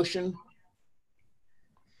make a motion?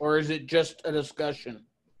 Or is it just a discussion?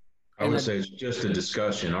 I would say it's just a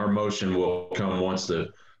discussion. Our motion will come once the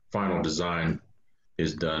final design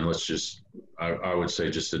is done. Let's just, I would say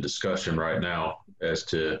just a discussion right now as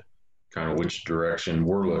to kind of which direction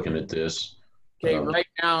we're looking at this. Okay, right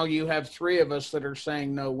now you have 3 of us that are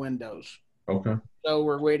saying no windows. Okay. So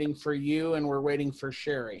we're waiting for you and we're waiting for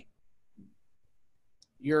Sherry.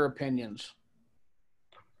 Your opinions.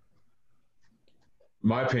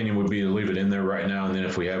 My opinion would be to leave it in there right now, and then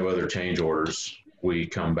if we have other change orders, we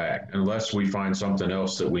come back, unless we find something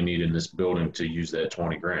else that we need in this building to use that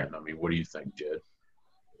 20 grand. I mean, what do you think, Jed?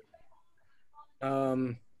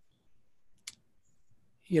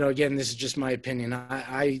 You know, again, this is just my opinion.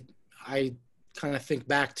 I kind of think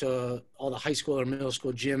back to all the high school or middle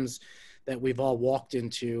school gyms that we've all walked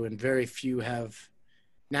into, and very few have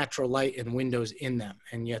natural light and windows in them,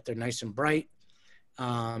 and yet they're nice and bright.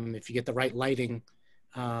 If you get the right lighting,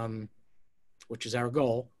 which is our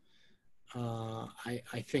goal,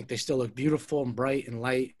 I think they still look beautiful and bright and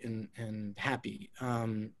light and happy.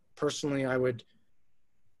 Personally, I would,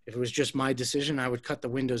 if it was just my decision, I would cut the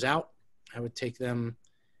windows out. I would take them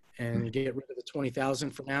and get rid of the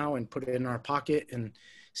 20,000 for now and put it in our pocket and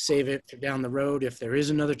save it for down the road if there is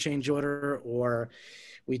another change order, or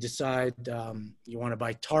we decide you want to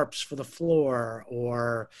buy tarps for the floor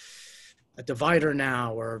or a divider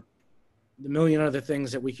now, or the million other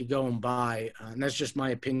things that we could go and buy. And that's just my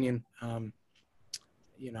opinion.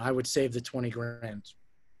 You know, I would save the 20 grand.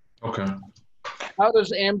 Okay. How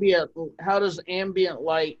does ambient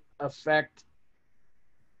light affect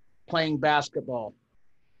playing basketball?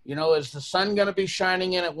 You know, is the sun going to be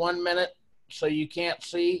shining in at 1 minute so you can't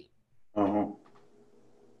see?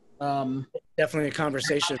 Definitely a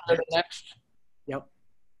conversation. Next. Yep.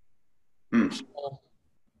 So,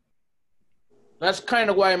 that's kind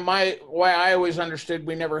of why I always understood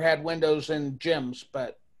we never had windows in gyms,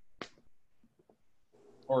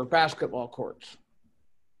 or basketball courts.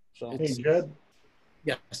 So Hey, Jed,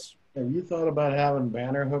 yes. have you thought about having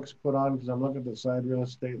banner hooks put on? Because I'm looking at the side real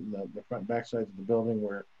estate and the front back sides of the building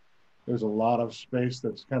where there's a lot of space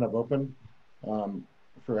that's kind of open,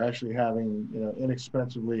 for actually having, you know,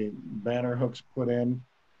 inexpensively banner hooks put in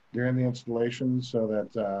during the installation so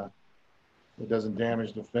that it doesn't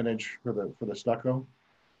damage the finish for the stucco.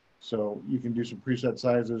 So you can do some preset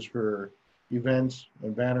sizes for events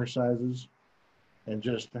and banner sizes, and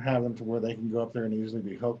just to have them to where they can go up there and easily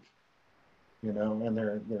be hooked, you know, and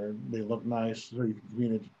they look nice, so you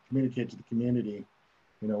can communicate to the community,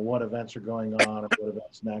 you know, what events are going on and what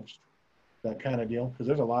events next, that kind of deal. Because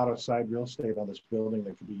there's a lot of side real estate on this building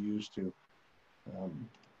that could be used to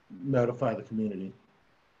notify the community.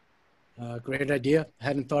 Great idea.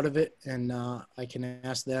 Hadn't thought of it, and I can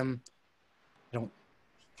ask them. I don't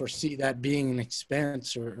foresee that being an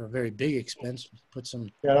expense or a very big expense. Put some.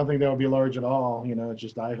 Yeah, I don't think that would be large at all. You know, it's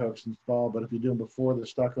just eye hooks installed. But if you do them before the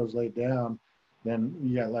stucco's laid down, then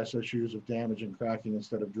you got less issues of damage and cracking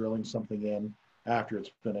instead of drilling something in after it's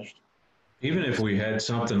finished. Even if we had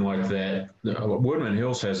something like that, Woodman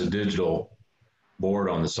Hills has a digital board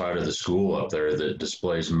on the side of the school up there that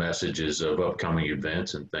displays messages of upcoming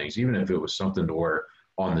events and things. Even if it was something to where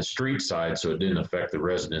on the street side, so it didn't affect the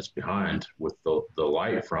residents behind with the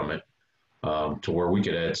light from it, to where we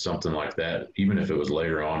could add something like that, even if it was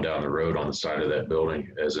later on down the road on the side of that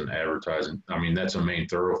building as an advertising. I mean, that's a main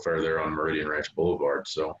thoroughfare there on Meridian Ranch Boulevard.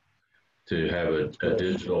 So to have a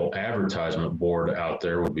digital advertisement board out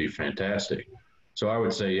there would be fantastic. So I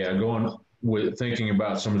would say, yeah, going with thinking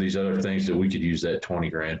about some of these other things that we could use that 20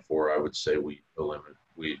 grand for, I would say we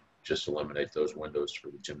just eliminate those windows for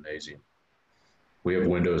the gymnasium. We have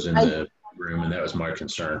windows in the room, and that was my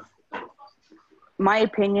concern. My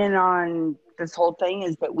opinion on this whole thing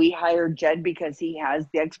is that we hired Jed because he has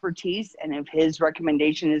the expertise, and if his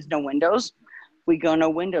recommendation is no windows, we go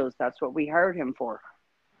no windows. That's what we hired him for.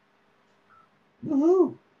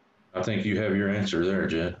 Woohoo! I think you have your answer there,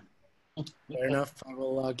 Jed. Fair enough. I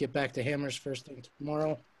will get back to Hammers first thing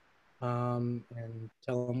tomorrow and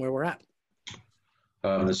tell them where we're at.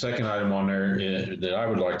 The second item on there that I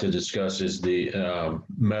would like to discuss is the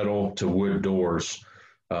metal to wood doors.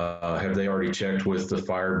 Have they already checked with the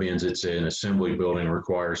fire bins? It's an assembly building,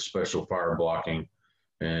 requires special fire blocking,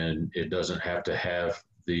 and it doesn't have to have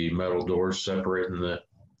the metal doors separating the.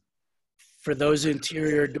 For those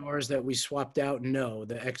interior doors that we swapped out, no.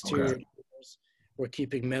 The exterior doors, we're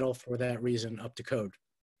keeping metal for that reason up to code.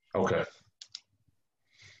 Okay.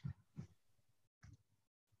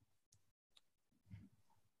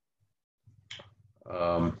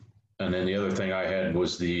 And then the other thing I had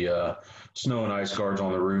was the snow and ice guards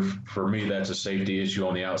on the roof. For me, that's a safety issue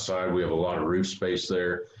on the outside. We have a lot of roof space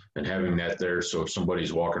there, and having that there, so if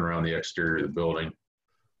somebody's walking around the exterior of the building,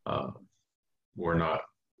 we're not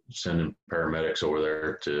sending paramedics over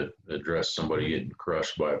there to address somebody getting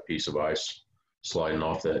crushed by a piece of ice sliding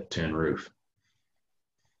off that tin roof.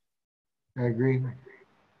 I agree.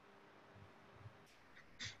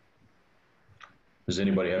 Does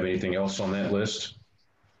anybody have anything else on that list?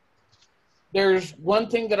 There's one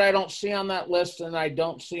thing that I don't see on that list, and I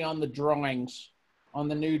don't see on the drawings, on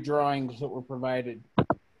the new drawings that were provided.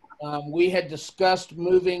 We had discussed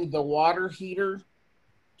moving the water heater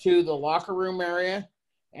to the locker room area,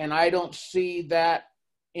 and I don't see that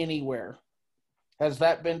anywhere. Has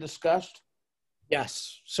that been discussed?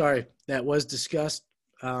 Yes, sorry, that was discussed.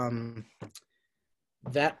 That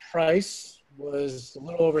price was a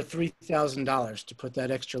little over $3,000 to put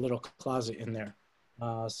that extra little closet in there.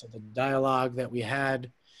 So the dialogue that we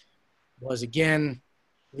had was, again,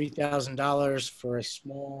 $3,000 for a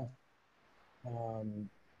small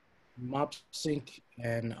mop sink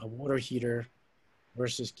and a water heater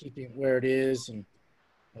versus keeping it where it is, and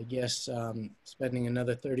I guess spending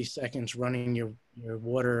another 30 seconds running your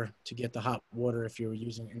water to get the hot water if you were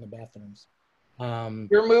using it in the bathrooms.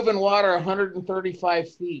 You're moving water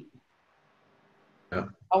 135 feet. Yeah.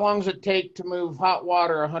 How long does it take to move hot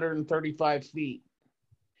water 135 feet?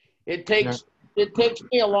 It takes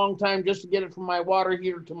me a long time just to get it from my water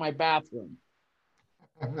heater to my bathroom.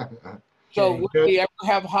 So would we ever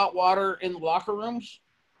have hot water in the locker rooms?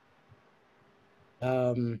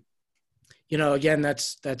 You know, again,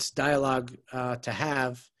 that's dialogue to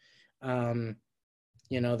have.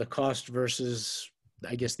 You know, the cost versus,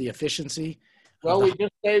 I guess, the efficiency. Well, we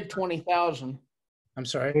just saved 20,000. I'm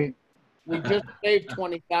sorry. We just saved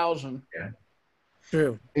 20,000. Yeah.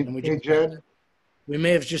 True. And Hey, Jed. We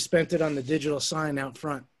may have just spent it on the digital sign out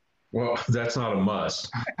front. Well, that's not a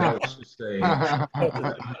must. That was just a.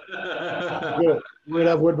 We'd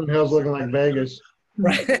have Woodman Hills looking like Vegas.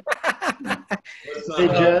 Right. Hey,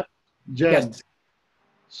 Jed. Yes.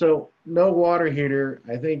 So no water heater.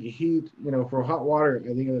 I think heat, you know, for hot water,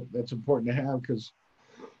 I think that's important to have because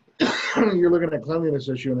you're looking at cleanliness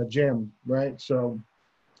issue in a gym, right? So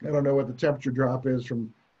I don't know what the temperature drop is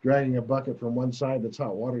from dragging a bucket from one side that's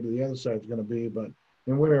hot water to the other side is going to be, but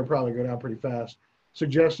in winter it'll probably go down pretty fast.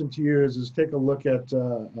 Suggestion to you is take a look at,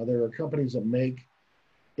 there are companies that make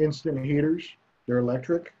instant heaters. They're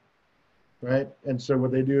electric, right? And so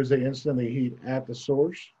what they do is they instantly heat at the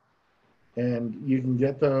source, and you can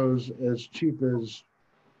get those as cheap as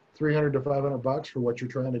 300 to $500 for what you're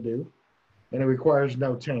trying to do. And it requires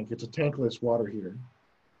no tank. It's a tankless water heater.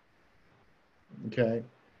 Okay.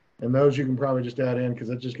 And those you can probably just add in because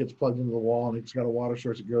it just gets plugged into the wall and it's got a water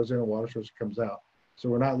source that goes in and a water source that comes out. So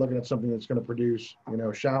we're not looking at something that's going to produce,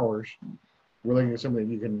 showers. We're looking at something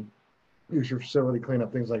that you can use your facility, clean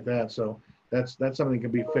up, things like that. So that's something that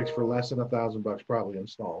can be fixed for less than $1,000 probably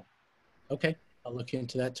installed. Okay. I'll look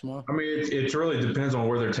into that tomorrow. I mean, it really depends on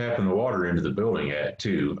where they're tapping the water into the building at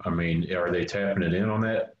too. I mean, are they tapping it in on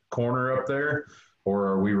that corner up there? Or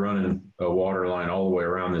are we running a water line all the way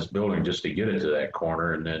around this building just to get it to that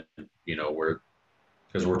corner? And then,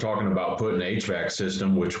 because we're talking about putting an HVAC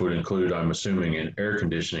system, which would include, I'm assuming, an air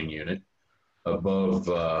conditioning unit above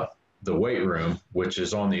the weight room, which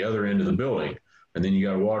is on the other end of the building. And then you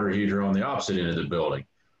got a water heater on the opposite end of the building.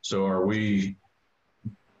 So are we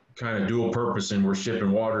kind of dual purpose and we're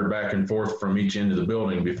shipping water back and forth from each end of the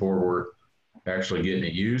building before we're actually getting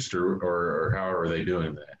it used, or how are they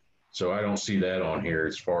doing that? So I don't see that on here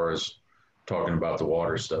as far as talking about the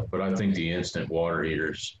water stuff, but I think the instant water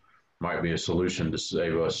heaters might be a solution to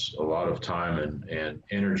save us a lot of time and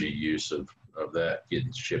energy use of that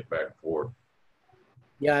getting shipped back and forth.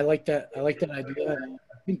 Yeah, I like that. I like that idea.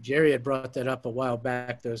 I think Jerry had brought that up a while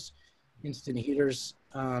back, those instant heaters.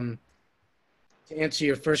 To answer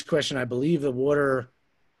your first question, I believe the water,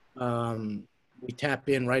 we tap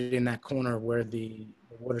in right in that corner where the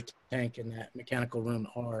water tank and that mechanical room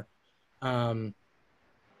are. You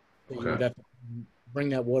would have to bring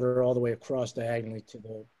that water all the way across diagonally to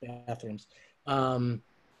the bathrooms.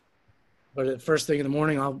 But at first thing in the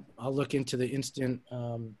morning, I'll look into the instant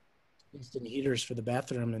heaters for the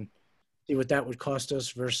bathroom and see what that would cost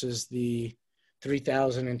us versus the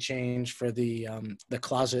 $3,000 and change for the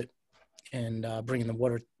closet and bringing the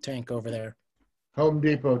water tank over there. Home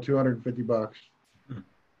Depot, $250.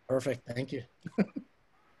 Perfect. Thank you.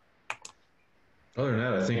 Other than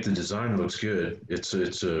that, I think the design looks good. It's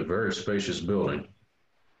a very spacious building.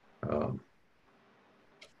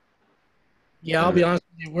 Yeah, I'll be honest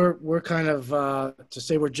with you. We're kind of to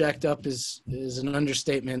say we're jacked up is an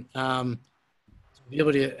understatement. To be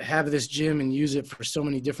able to have this gym and use it for so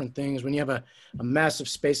many different things. When you have a massive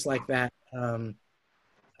space like that,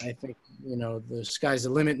 I think the sky's the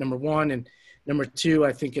limit. Number one, and number two,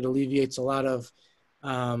 I think it alleviates a lot of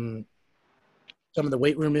some of the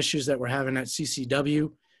weight room issues that we're having at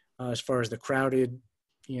CCW, as far as the crowded,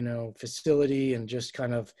 facility and just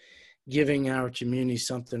kind of giving our community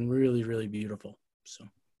something really, really beautiful. So.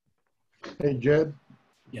 Hey, Jed.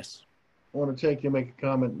 Yes. I want to make a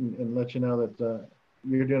comment and let you know that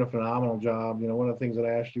you're doing a phenomenal job. One of the things that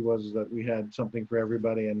I asked you was that we had something for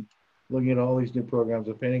everybody, and looking at all these new programs,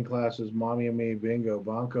 the painting classes, Mommy and Me, Bingo,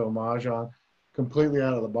 Banco, Mahjong, completely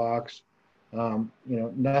out of the box.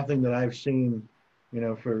 Nothing that I've seen,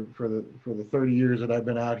 for the 30 years that I've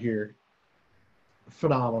been out here.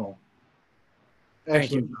 Phenomenal.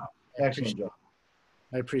 Excellent job. Excellent job.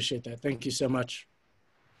 I appreciate that. Thank you so much.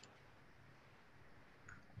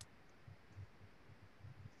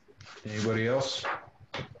 Anybody else?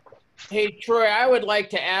 Hey, Troy, I would like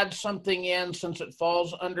to add something in since it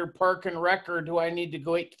falls under Park and Rec, or do I need to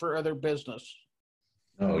go wait for other business?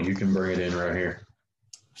 No, you can bring it in right here.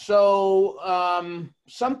 So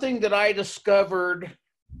something that I discovered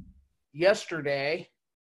yesterday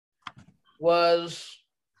was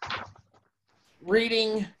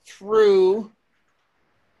reading through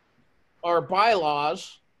our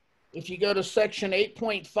bylaws. If you go to section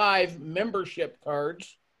 8.5, membership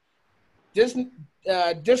cards,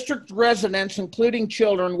 district residents, including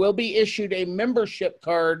children, will be issued a membership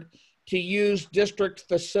card to use district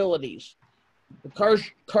facilities. The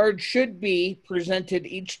card should be presented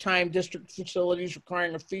each time district facilities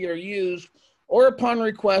requiring a fee are used or upon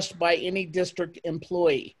request by any district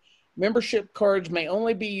employee. Membership cards may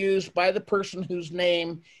only be used by the person whose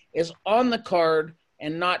name is on the card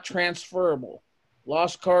and not transferable.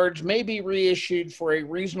 Lost cards may be reissued for a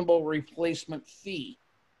reasonable replacement fee.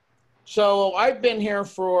 So I've been here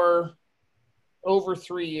for over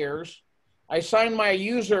 3 years. I signed my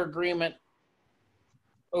user agreement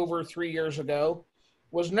over 3 years ago,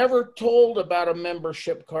 was never told about a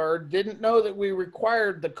membership card, didn't know that we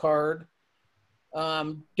required the card,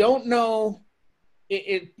 don't know.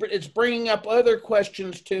 It's bringing up other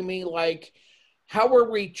questions to me, like how are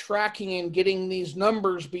we tracking and getting these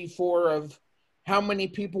numbers before of how many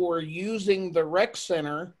people were using the rec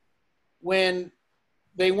center when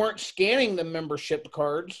they weren't scanning the membership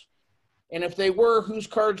cards? And if they were, whose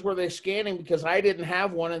cards were they scanning? Because I didn't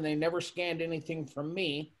have one and they never scanned anything from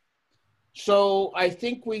me. So I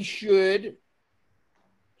think we should,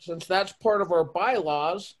 since that's part of our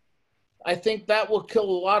bylaws, I think that will kill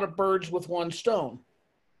a lot of birds with one stone.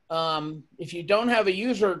 If you don't have a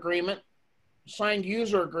user agreement, signed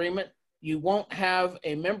user agreement, you won't have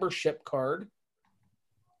a membership card.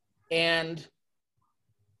 And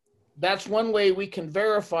that's one way we can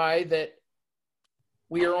verify that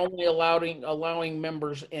we are only allowing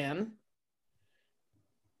members in,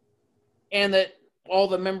 and that all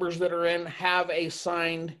the members that are in have a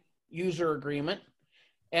signed user agreement.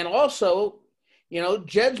 And also, you know,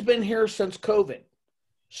 Jed's been here since COVID,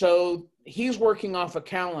 so he's working off a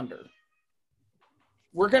calendar.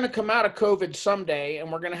 We're going to come out of COVID someday,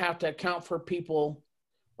 and we're going to have to account for people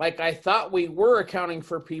like I thought we were accounting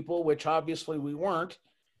for people, which obviously we weren't,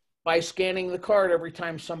 by scanning the card every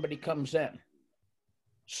time somebody comes in.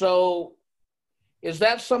 So is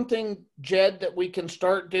that something, Jed, that we can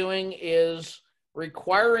start doing, is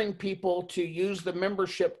requiring people to use the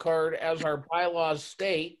membership card as our bylaws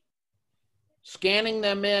state, scanning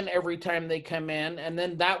them in every time they come in, and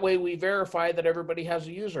then that way we verify that everybody has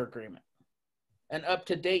a user agreement, an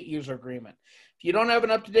up-to-date user agreement. If you don't have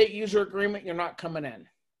an up-to-date user agreement, you're not coming in.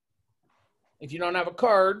 If you don't have a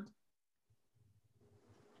card,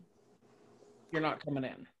 you're not coming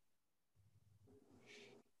in.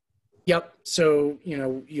 Yep. So, you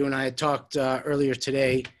know, you and I had talked earlier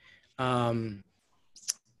today, and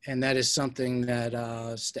that is something that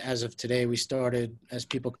as of today, we started, as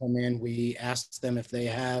people come in, we ask them if they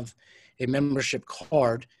have a membership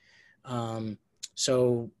card.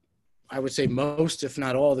 So I would say most, if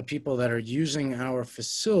not all, the people that are using our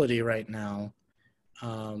facility right now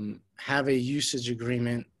have a usage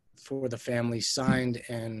agreement for the family signed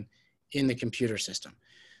and in the computer system.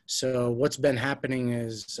 So what's been happening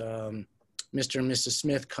is Mr. and Mrs.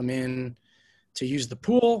 Smith come in to use the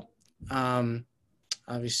pool.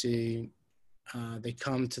 Obviously, they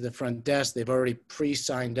come to the front desk. They've already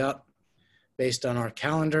pre-signed up based on our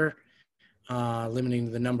calendar,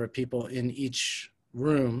 limiting the number of people in each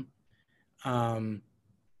room. And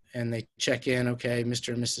they check in, okay,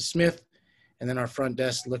 Mr. and Mrs. Smith, and then our front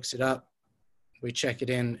desk looks it up. We check it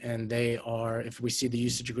in, and they are, if we see the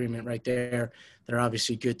usage agreement right there, they're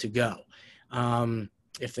obviously good to go.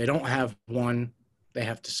 If they don't have one, they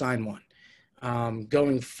have to sign one.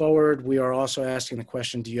 Going forward, we are also asking the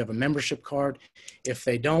question, do you have a membership card? If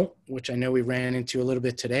they don't, which I know we ran into a little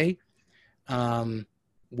bit today,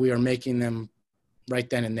 we are making them right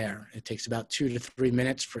then and there. It takes about 2 to 3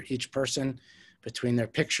 minutes for each person between their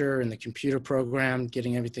picture and the computer program,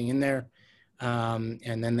 getting everything in there,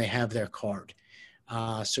 and then they have their card.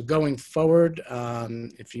 So going forward,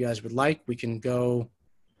 if you guys would like, we can go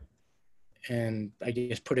and I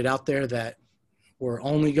guess put it out there that we're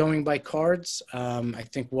only going by cards. I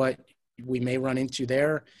think what we may run into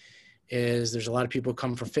there is there's a lot of people who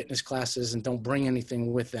come for fitness classes and don't bring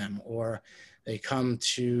anything with them, or they come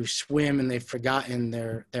to swim and they've forgotten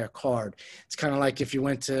their card. It's kind of like if you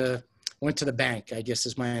went to the bank, I guess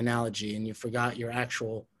is my analogy, and you forgot your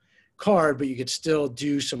actual card, but you could still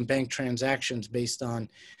do some bank transactions based on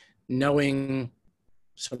knowing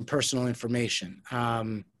some personal information.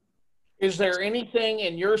 Is there anything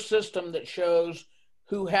in your system that shows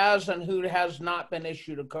who has and who has not been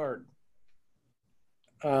issued a card?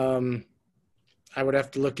 I would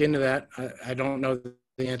have to look into that. I don't know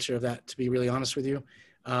the answer of that, to be really honest with you.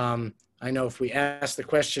 I know if we ask the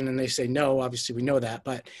question and they say no, obviously we know that,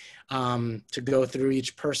 but to go through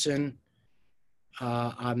each person,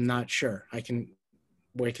 I'm not sure.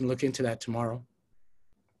 We can look into that tomorrow.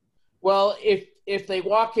 Well, if they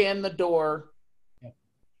walk in the door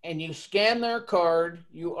and you scan their card,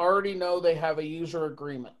 you already know they have a user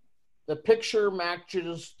agreement. The picture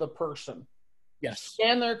matches the person. Yes.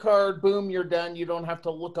 Scan their card, boom, you're done. You don't have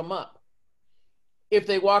to look them up. If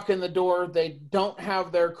they walk in the door, they don't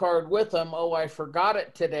have their card with them. Oh, I forgot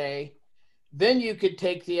it today. Then you could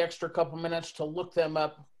take the extra couple minutes to look them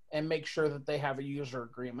up and make sure that they have a user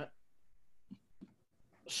agreement.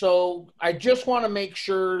 So I just want to make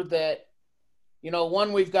sure that,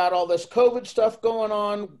 one, we've got all this COVID stuff going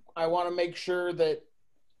on. I want to make sure that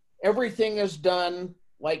everything is done,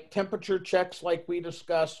 like temperature checks like we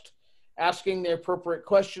discussed, asking the appropriate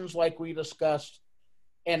questions like we discussed,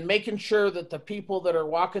 and making sure that the people that are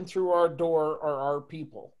walking through our door are our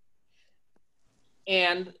people.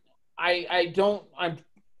 And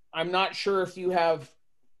I'm not sure if you have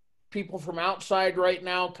people from outside right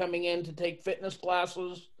now coming in to take fitness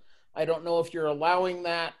classes. I don't know if you're allowing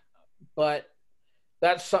that, but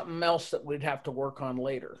that's something else that we'd have to work on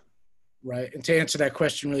later. Right. And to answer that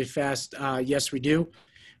question really fast, yes, we do.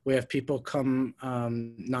 We have people come,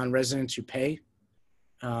 non-residents who pay.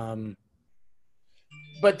 But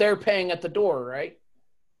they're paying at the door, right?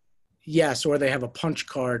 Yes, or they have a punch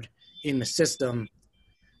card in the system.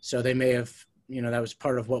 So they may have, that was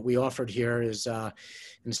part of what we offered here is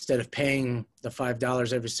instead of paying the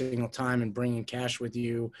 $5 every single time and bringing cash with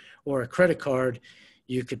you or a credit card,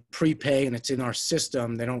 you could prepay and it's in our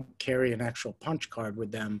system. They don't carry an actual punch card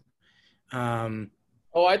with them.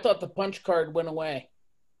 Oh, I thought the punch card went away.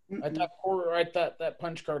 I thought that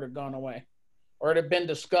punch card had gone away, or it had been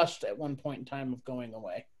discussed at one point in time of going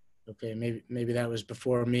away. Okay, maybe that was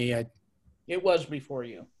before me. It was before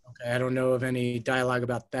you. Okay, I don't know of any dialogue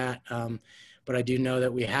about that, but I do know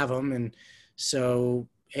that we have them, and so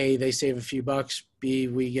A, they save a few bucks. B,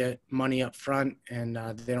 we get money up front, and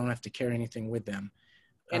they don't have to carry anything with them.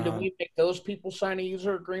 And do we make those people sign a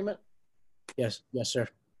user agreement? Yes, sir.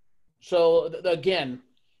 So again,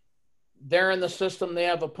 they're in the system. They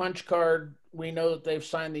have a punch card. We know that they've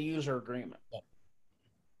signed the user agreement. Yep.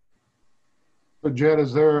 So Jed,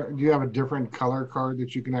 do you have a different color card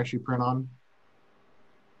that you can actually print on?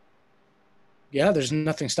 Yeah, there's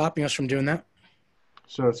nothing stopping us from doing that.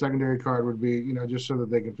 So a secondary card would be, just so that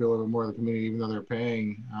they can feel a little bit more of the community, even though they're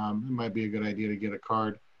paying. It might be a good idea to get a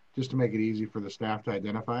card just to make it easy for the staff to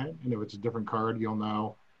identify it. And if it's a different card, you'll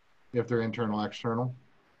know if they're internal, external.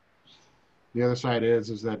 The other side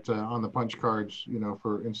is that on the punch cards,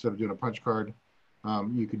 instead of doing a punch card,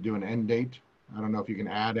 you could do an end date. I don't know if you can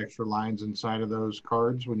add extra lines inside of those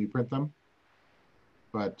cards when you print them.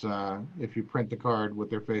 But if you print the card with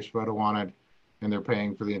their face photo on it and they're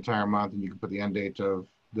paying for the entire month, and you can put the end date of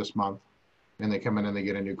this month, and they come in and they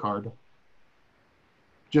get a new card.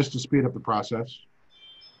 Just to speed up the process.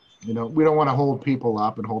 We don't want to hold people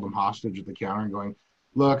up and hold them hostage at the counter and going,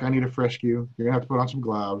 look, I need a frisk you. You're going to have to put on some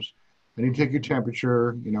gloves. I need to take your temperature,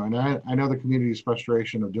 and I know the community's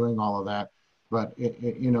frustration of doing all of that, but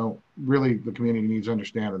really the community needs to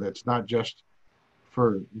understand that it's not just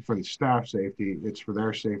for the staff safety, it's for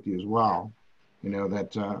their safety as well.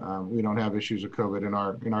 That we don't have issues of COVID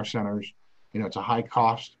in our centers. It's a high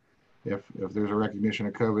cost. If there's a recognition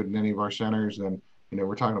of COVID in any of our centers, then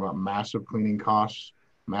we're talking about massive cleaning costs,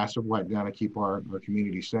 massive wipe down to keep our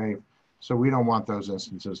community safe. So we don't want those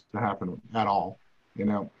instances to happen at all.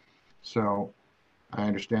 So I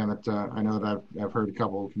understand that, I know that I've heard a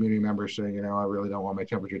couple of community members say, I really don't want my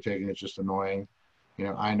temperature taken. It's just annoying.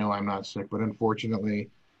 I know I'm not sick, but unfortunately,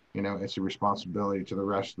 it's a responsibility to the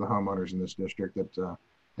rest of the homeowners in this district that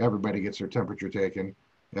everybody gets their temperature taken.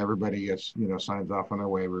 Everybody gets, signs off on their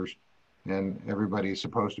waivers, and everybody's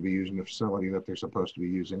supposed to be using the facility that they're supposed to be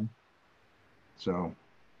using. So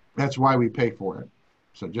that's why we pay for it.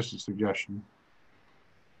 So just a suggestion.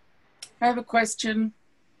 I have a question.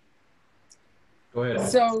 Go ahead.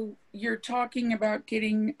 So you're talking about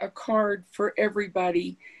getting a card for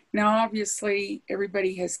everybody. Now, obviously,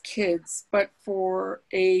 everybody has kids, but for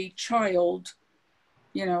a child,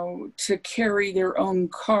 to carry their own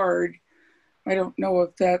card, I don't know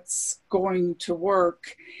if that's going to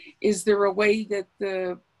work. Is there a way that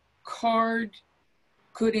the card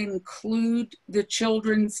could include the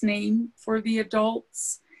children's name for the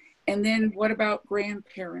adults? And then what about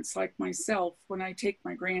grandparents like myself when I take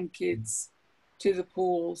my grandkids to the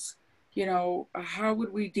pools? How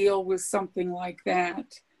would we deal with something like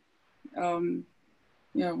that? To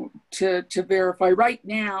verify. Right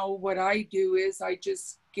now, what I do is I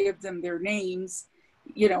just give them their names,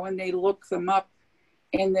 and they look them up,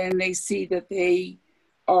 and then they see that they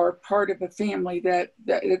are part of a family that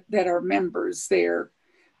are members there.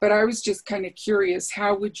 But I was just kind of curious,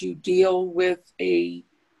 how would you deal with a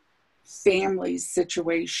family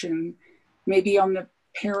situation? Maybe on the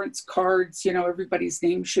parents' cards, everybody's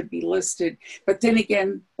name should be listed. But then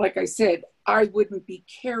again, like I said, I wouldn't be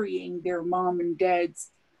carrying their mom and dad's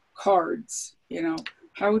cards.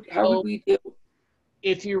 How would we do?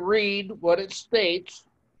 If you read what it states,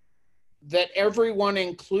 that everyone,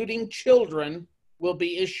 including children, will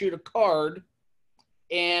be issued a card,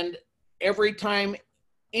 and every time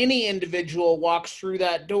any individual walks through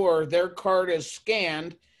that door, their card is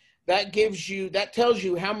scanned. That tells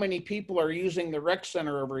you how many people are using the rec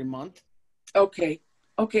center every month. Okay.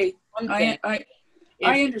 I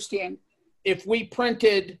understand. If we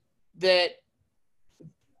printed that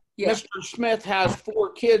Mr. Smith has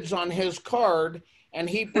 4 kids on his card and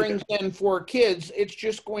he brings in 4 kids, it's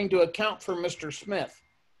just going to account for Mr. Smith.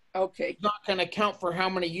 Okay. It's not going to account for how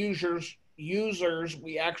many users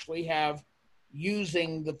we actually have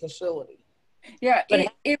using the facility. Yeah,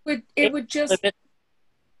 it would just.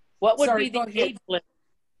 What would Sorry, be the age limit?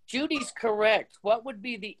 Judy's correct. What would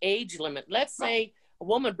be the age limit? Let's say a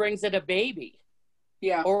woman brings in a baby,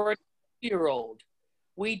 Yeah. or a 2-year-old.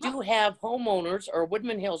 We do have homeowners or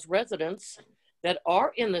Woodman Hills residents that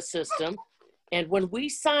are in the system. And when we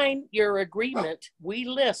sign your agreement, we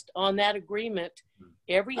list on that agreement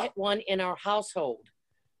everyone in our household.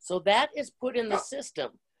 So that is put in the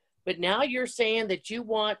system. But now you're saying that you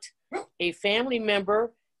want a family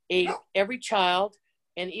member, every child,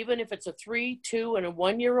 and even if it's a 3, 2, and a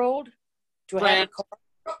 1-year-old to have a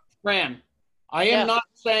car. Fran, I am not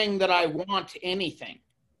saying that I want anything.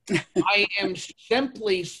 I am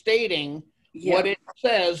simply stating what it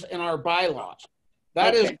says in our bylaws.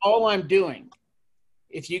 That is all I'm doing.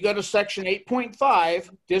 If you go to section 8.5,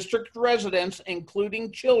 district residents,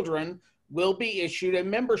 including children, will be issued a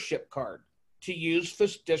membership card to use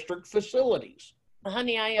district facilities.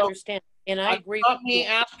 Honey, I understand. And I agree. It's not me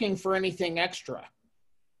asking for anything extra.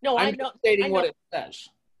 No, I'm just stating what it says.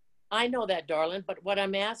 I know that, darling. But what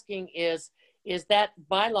I'm asking is that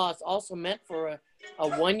bylaws also meant for a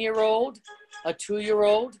 1-year-old, a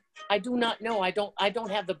 2-year-old? I do not know. I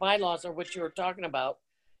don't have the bylaws or what you're talking about.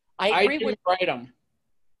 I didn't write them.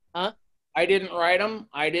 Huh? I didn't write them.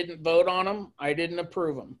 I didn't vote on them. I didn't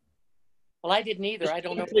approve them. Well, I didn't either. I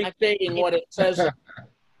don't know. I'm stating what it says.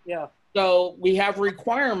 Yeah. So we have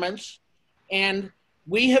requirements, and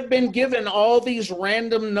we have been given all these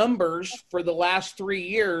random numbers for the last 3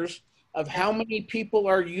 years of how many people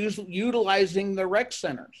are utilizing the rec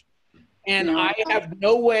centers. And I have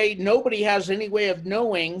nobody has any way of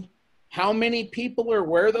knowing how many people or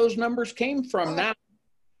where those numbers came from now,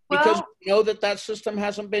 because we know that system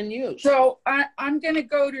hasn't been used. So I'm going to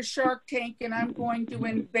go to Shark Tank, and I'm going to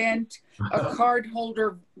invent a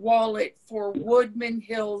cardholder wallet for Woodman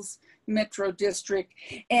Hills Metro District,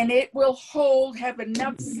 and it will have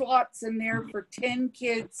enough slots in there for 10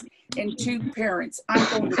 kids and 2 parents.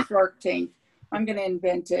 I'm going to Shark Tank. I'm going to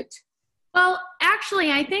invent it. Well,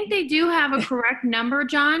 actually, I think they do have a correct number,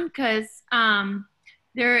 John, because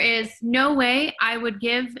there is no way I would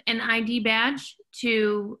give an ID badge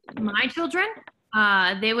to my children.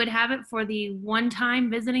 They would have it for the one time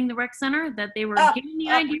visiting the rec center that they were given the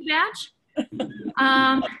ID badge.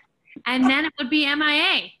 And then it would be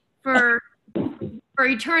MIA for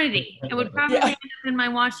eternity. It would probably end up in my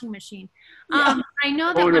washing machine. I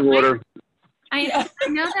know that Point of order. I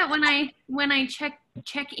know that when I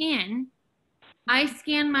check in, I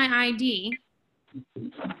scan my ID,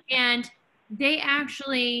 and they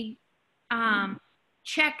actually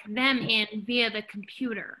check them in via the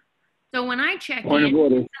computer. So when I check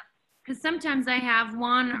in, because sometimes I have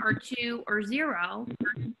 1 or 2 or 0,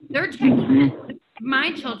 they're checking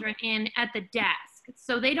my children in at the desk.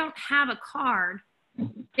 So they don't have a card.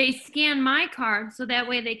 They scan my card so that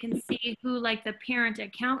way they can see who like the parent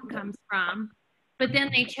account comes from. But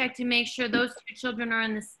then they check to make sure those 2 children are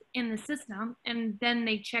in the system, and then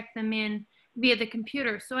they check them in via the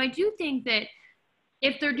computer. So I do think that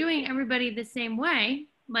if they're doing everybody the same way,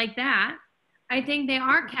 like that, I think they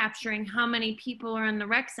are capturing how many people are in the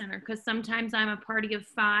rec center, because sometimes I'm a party of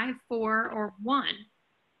 5, 4, or 1.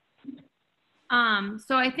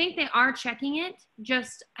 So I think they are checking it.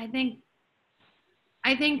 Just I think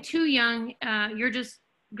too young, you're just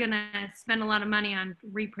gonna spend a lot of money on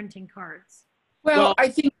reprinting cards. Well, I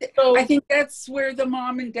think that's where the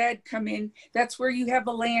mom and dad come in. That's where you have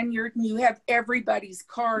a lanyard and you have everybody's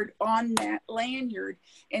card on that lanyard,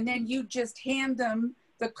 and then you just hand them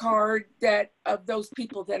the card of those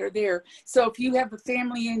people that are there. So if you have a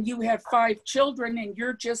family and you have 5 children and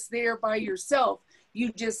you're just there by yourself,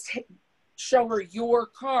 you just show her your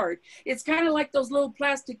card. It's kind of like those little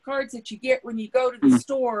plastic cards that you get when you go to the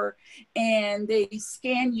store, and they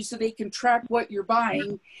scan you so they can track what you're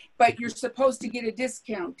buying, but you're supposed to get a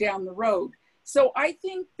discount down the road. So I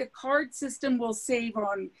think the card system will save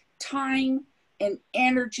on time and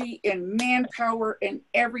energy and manpower and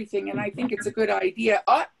everything. And I think it's a good idea.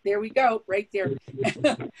 Oh, there we go, right there.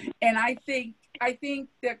 And I think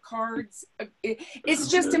the cards, it's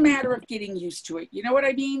just a matter of getting used to it. You know what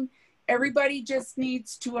I mean? Everybody just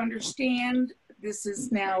needs to understand this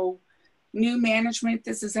is now new management.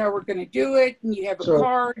 This is how we're going to do it. And you have a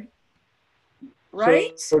card,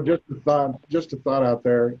 right? So just a thought out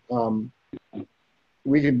there.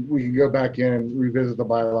 We can go back in and revisit the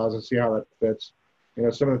bylaws and see how that fits. You know,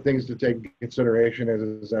 some of the things to take into consideration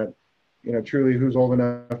is that, you know, truly who's old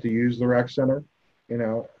enough to use the rec center. You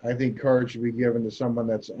know, I think cards should be given to someone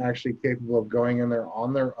that's actually capable of going in there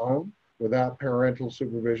on their own without parental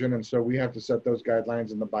supervision. And so we have to set those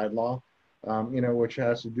guidelines in the bylaw, you know, which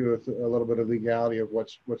has to do with a little bit of legality of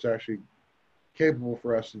what's actually capable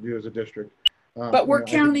for us to do as a district. But we're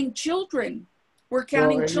counting children. We're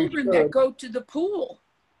counting and you children that should. go to the pool.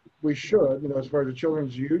 We should, as far as the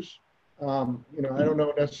children's use. I don't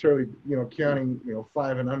know necessarily, counting,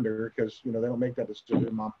 5 and under, because, they don't make that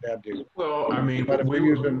decision, mom and dad do. Well, I mean, But if we're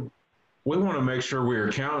using, we want to make sure we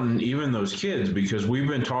are counting even those kids, because we've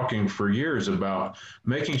been talking for years about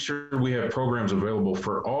making sure we have programs available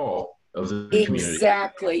for all of the community.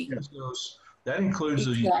 Exactly. That includes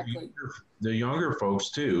the younger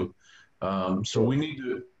folks too. So we need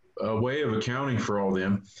a way of accounting for all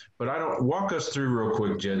them. But I don't walk us through real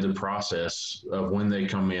quick, Jed, the process of when they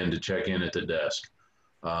come in to check in at the desk.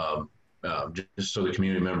 Just so the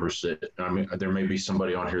community members there may be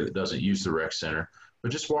somebody on here that doesn't use the rec center,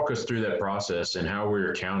 but just walk us through that process and how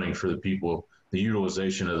we're accounting for the people, the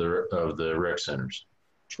utilization of the rec centers.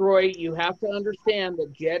 Troy, you have to understand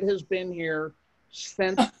that Jed has been here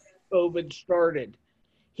since COVID started.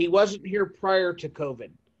 He wasn't here prior to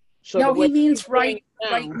COVID. So no, he means right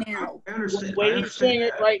now. I understand. The way he's saying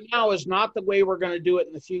it right now is not the way we're going to do it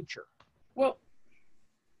in the future. Well,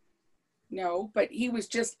 no, but he was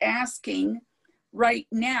just asking right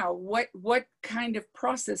now, what kind of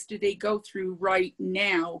process do they go through right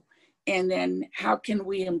now? And then how can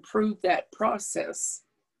we improve that process?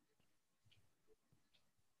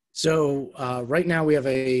 So right now we have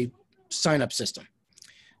a sign-up system.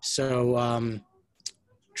 So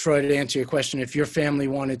Troy, to answer your question, if your family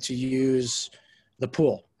wanted to use the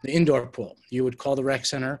pool, the indoor pool, you would call the rec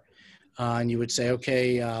center and you would say,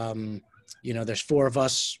 okay, there's 4 of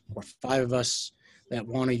us or 5 of us that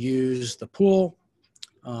want to use the pool,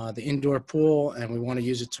 the indoor pool, and we want to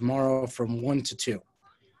use it tomorrow from 1 to 2.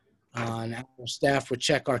 And our staff would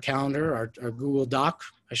check our calendar, our Google Doc,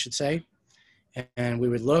 I should say, and we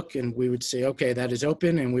would look and we would say, okay, that is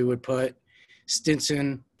open, and we would put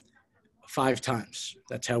Stinson 5 times.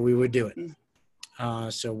 That's how we would do it.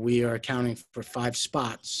 So we are accounting for 5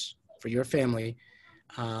 spots for your family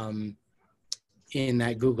in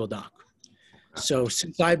that Google Doc. So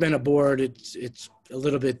since I've been aboard, it's a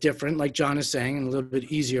little bit different, like John is saying, and a little bit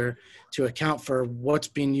easier to account for what's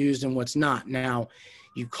being used and what's not. Now,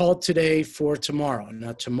 you called today for tomorrow.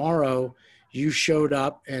 Now, tomorrow you showed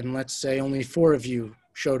up, and let's say only 4 of you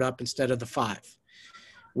showed up instead of the 5.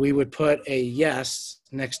 We would put a yes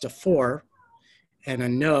next to 4 and a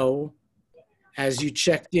no as you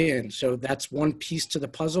checked in. So that's one piece to the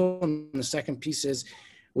puzzle. And the second piece is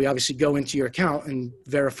we obviously go into your account and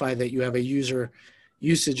verify that you have a user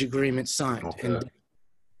usage agreement signed. Okay.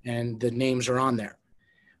 And the names are on there.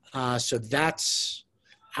 So that's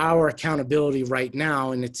our accountability right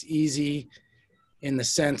now. And it's easy in the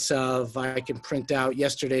sense of I can print out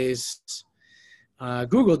yesterday's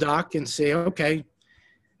Google Doc and say, okay,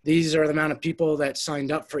 these are the amount of people that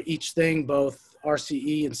signed up for each thing, both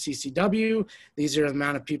RCE and CCW. These are the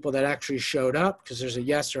amount of people that actually showed up because there's a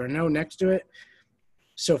yes or a no next to it.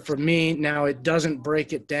 So for me, now it doesn't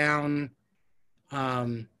break it down.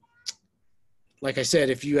 Like I said,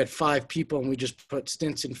 if you had 5 people and we just put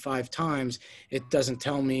Stinson 5 times, it doesn't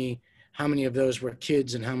tell me how many of those were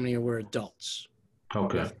kids and how many were adults.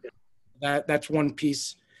 Okay. That's one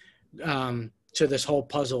piece to this whole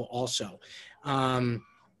puzzle also.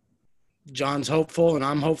 John's hopeful and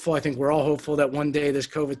I'm hopeful. I think we're all hopeful that one day this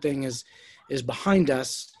COVID thing is behind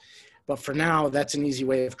us. But for now, that's an easy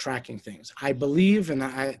way of tracking things. I believe, and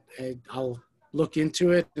I'll look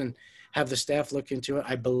into it and have the staff look into it.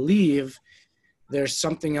 I believe there's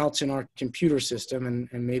something else in our computer system, and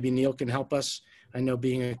maybe Neil can help us. I know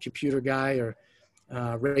being a computer guy, or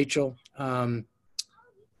Rachel,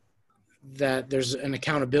 that there's an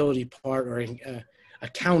accountability part or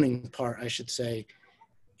accounting part, I should say,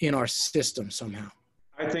 in our system somehow.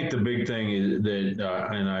 I think the big thing is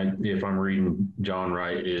that, if I'm reading John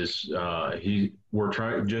right, is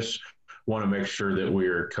just want to make sure that we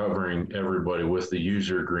are covering everybody with the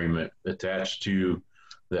user agreement attached to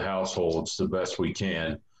the households the best we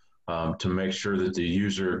can, to make sure that the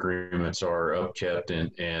user agreements are upkept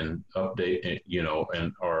and update,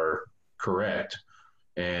 and are correct,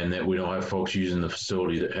 and that we don't have folks using the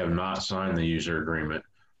facility that have not signed the user agreement.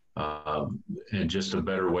 And just a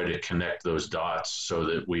better way to connect those dots so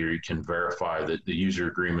that we can verify that the user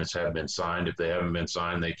agreements have been signed. If they haven't been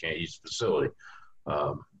signed, they can't use the facility.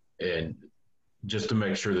 And just to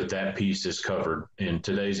make sure that that piece is covered. In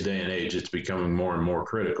today's day and age, it's becoming more and more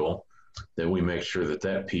critical that we make sure that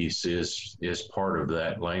that piece is part of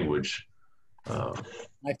that language.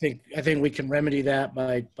 I think we can remedy that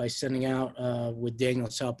by sending out, with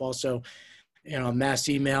Daniel's help also, mass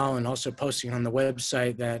email, and also posting on the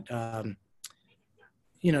website that,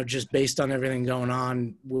 just based on everything going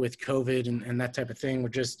on with COVID and that type of thing,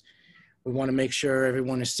 We want to make sure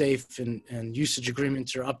everyone is safe and usage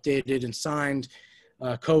agreements are updated and signed.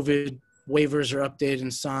 COVID waivers are updated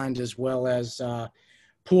and signed, as well as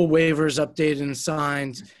pool waivers updated and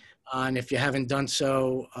signed. And if you haven't done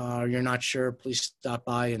so, you're not sure, please stop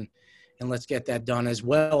by and let's get that done, as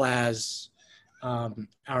well as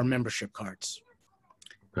our membership cards.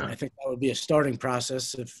 Okay. I think that would be a starting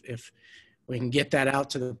process if we can get that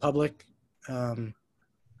out to the public to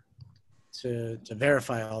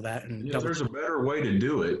verify all that. And Yeah, there's a better way to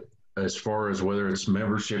do it, as far as whether it's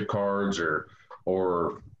membership cards or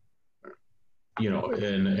you know,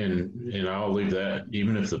 and I'll leave that.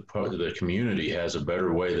 Even if the community has a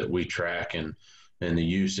better way that we track and the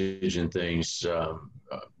usage and things,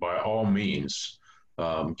 by all means,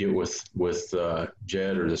 get with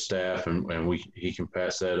Jed or the staff, and he can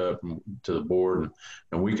pass that up to the board,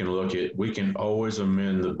 and we can always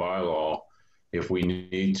amend the bylaw if we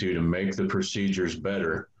need to make the procedures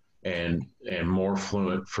better and more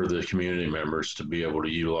fluent for the community members to be able to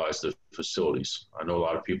utilize the facilities. I know a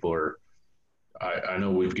lot of people are. I know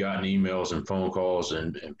we've gotten emails and phone calls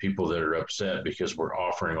and people that are upset because we're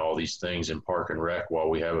offering all these things in Park and Rec while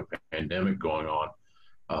we have a pandemic going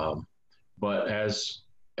on. But as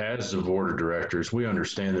the board of directors, we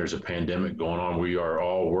understand there's a pandemic going on. We are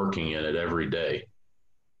all working in it every day.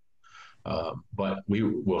 But we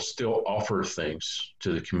will still offer things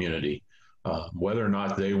to the community. Whether or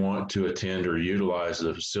not they want to attend or utilize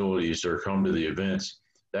the facilities or come to the events,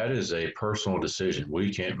 that is a personal decision. We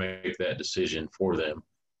can't make that decision for them.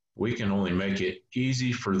 We can only make it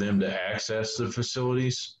easy for them to access the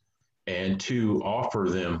facilities and to offer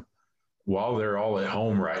them while they're all at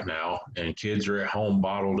home right now, and kids are at home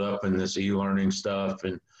bottled up in this e-learning stuff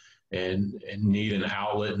and need an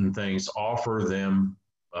outlet and things, offer them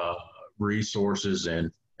resources and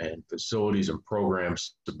facilities and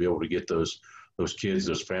programs to be able to get those kids,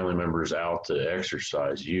 those family members out to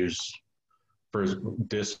exercise. Use for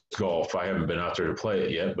disc golf. I haven't been out there to play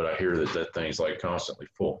it yet, but I hear that thing's like constantly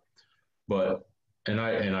full. But and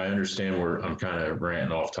I understand I'm kind of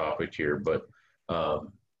ranting off topic here, but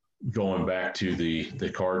going back to the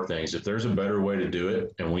card things, if there's a better way to do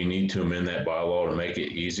it and we need to amend that bylaw to make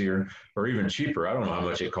it easier or even cheaper, I don't know how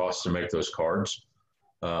much it costs to make those cards.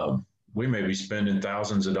 We may be spending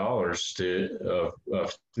thousands of dollars of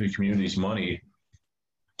the community's money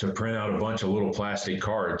to print out a bunch of little plastic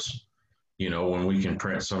cards, you know, when we can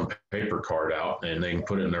print some paper card out and they can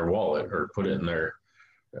put it in their wallet or put it in their,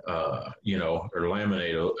 you know, or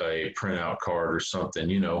laminate a printout card or something,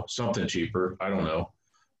 you know, something cheaper. I don't know.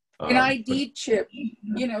 An ID chip,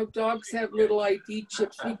 you know, dogs have little ID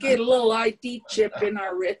chips. We get a little ID chip in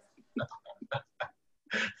our wrist.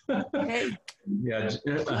 Hey. Yeah.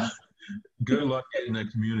 Good luck getting a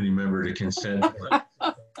community member to consent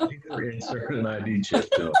to insert an ID chip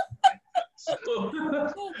to them.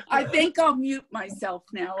 I think I'll mute myself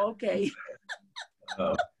now. Okay.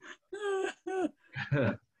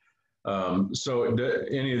 So do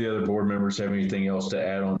any of the other board members have anything else to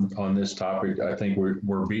add on this topic? I think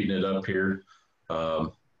we're beating it up here.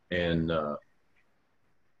 And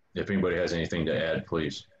if anybody has anything to add,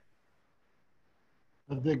 please.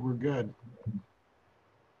 I think we're good.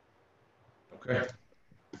 Okay.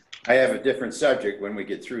 I have a different subject when we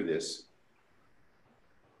get through this.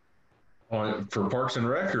 For Parks and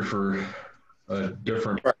Rec or for a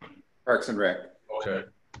different? Parks and Rec. Okay.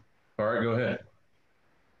 All right, go ahead.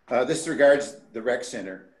 This regards the rec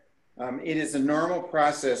center. It is a normal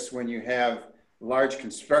process when you have large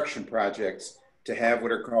construction projects to have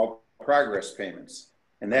what are called progress payments.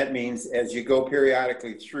 And that means as you go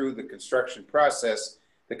periodically through the construction process,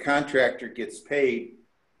 the contractor gets paid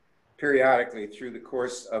periodically through the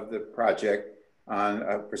course of the project on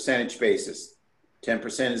a percentage basis.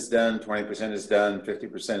 10% is done, 20% is done,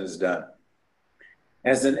 50% is done.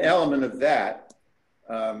 As an element of that,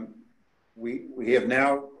 we have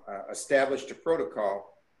now established a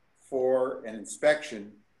protocol for an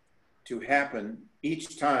inspection to happen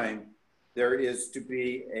each time there is to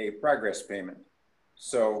be a progress payment.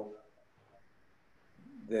 So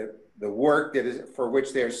the work that is for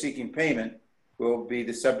which they are seeking payment will be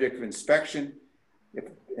the subject of inspection. If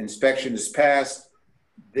inspection is passed,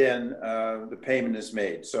 then the payment is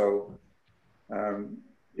made. So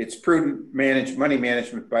it's prudent money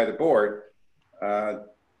management by the board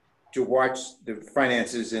to watch the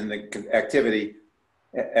finances and the activity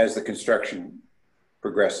as the construction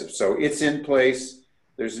progresses. So it's in place.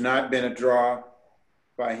 There's not been a draw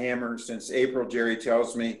by Hammer since April, Jerry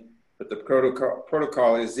tells me, but the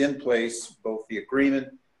protocol is in place. Both the agreement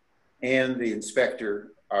and the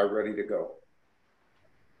inspector are ready to go.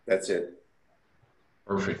 That's it.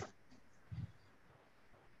 Perfect.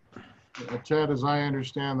 Ted, as I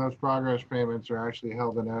understand, those progress payments are actually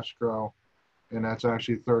held in escrow, and that's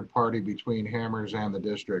actually third party between Hammers and the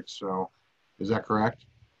district. So is that correct?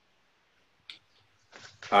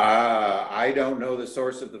 I don't know the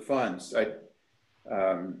source of the funds.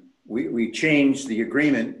 We changed the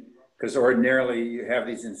agreement because ordinarily you have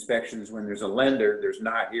these inspections when there's a lender. There's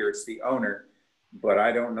not here, it's the owner. But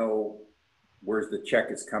I don't know where the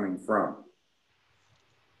check is coming from.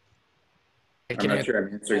 I'm not sure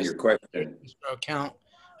I'm answering your question. Account,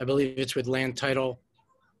 I believe it's with land title.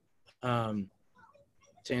 To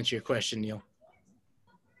answer your question, Neil.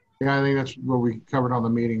 Yeah, I think that's what we covered on the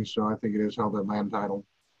meeting. So I think it is held at land title.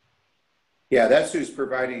 Yeah, that's who's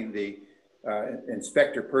providing the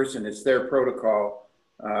inspector person. It's their protocol.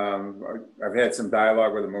 I've had some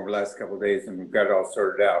dialogue with them over the last couple of days and we've got it all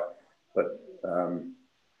sorted out. But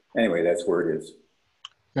anyway, that's where it is.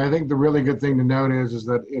 I think the really good thing to note is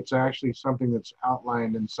that it's actually something that's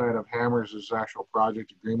outlined inside of Hammers' actual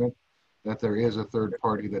project agreement, that there is a third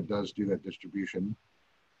party that does do that distribution.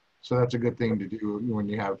 So that's a good thing to do when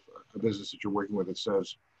you have a business that you're working with that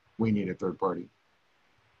says, we need a third party.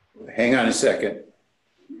 Hang on a second.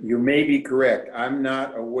 You may be correct. I'm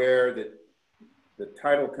not aware that the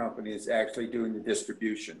title company is actually doing the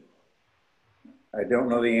distribution. I don't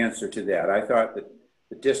know the answer to that. I thought that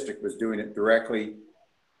the district was doing it directly.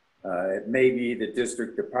 It may be the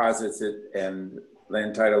district deposits it and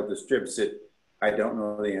land title distributes it. I don't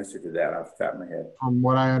know the answer to that off the top of my head. From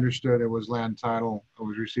what I understood, it was land title. It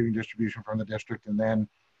was receiving distribution from the district, and then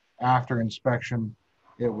after inspection,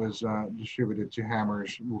 it was distributed to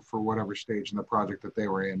Hammers for whatever stage in the project that they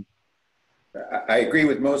were in. I agree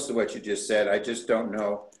with most of what you just said. I just don't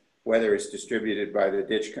know whether it's distributed by the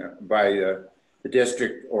the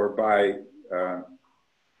district or by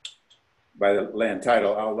the land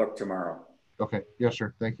title. I'll look tomorrow. Okay. Yes,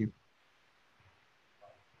 sir. Thank you.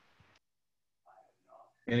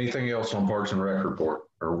 Anything else on Parks and Rec report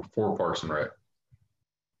or for Parks and Rec?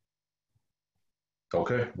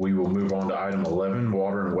 Okay, we will move on to item 11,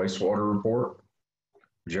 water and wastewater report.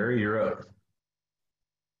 Jerry, you're up.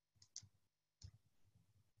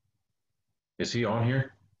 Is he on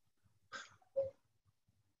here?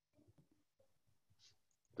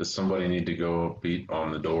 Does somebody need to go beat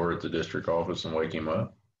on the door at the district office and wake him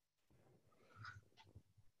up?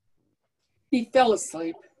 He fell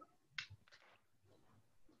asleep.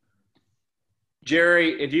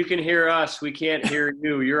 Jerry, if you can hear us, we can't hear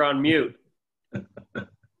you. You're on mute.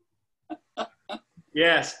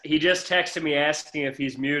 Yes, he just texted me asking if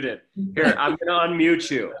he's muted. Here, I'm going to unmute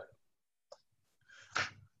you.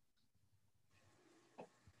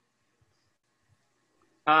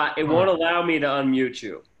 It won't allow me to unmute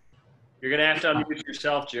you. You're going to have to unmute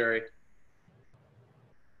yourself, Jerry.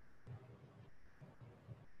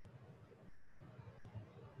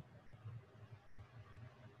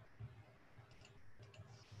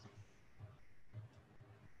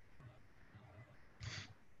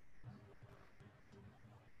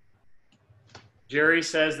 Jerry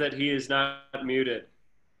says that he is not muted.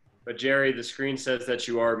 But Jerry, the screen says that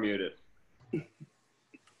you are muted.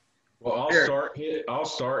 Well, I'll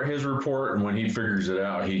start his report, and when he figures it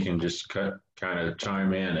out, he can just kind of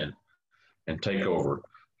chime in and take over.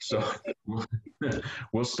 So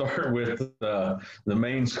we'll start with the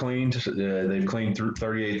mains cleaned. They've cleaned through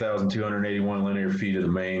 38,281 linear feet of the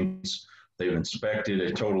mains. They've inspected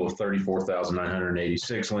a total of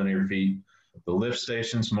 34,986 linear feet. The lift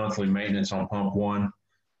stations, monthly maintenance on pump 1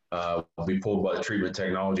 will be pulled by the treatment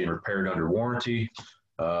technology and repaired under warranty.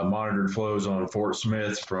 Monitored flows on Fort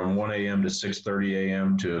Smith from 1 a.m. to 6:30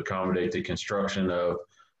 a.m. to accommodate the construction of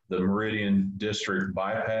the Meridian District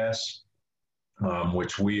bypass,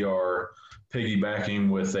 which we are piggybacking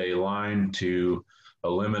with a line to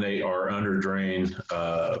eliminate our under drain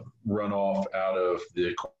runoff out of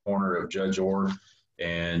the corner of Judge Orr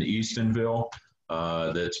and Eastonville.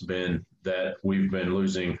 That we've been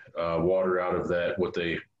losing water out of that, what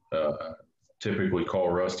they typically call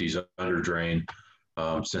Rusty's under drain,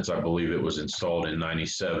 since I believe it was installed in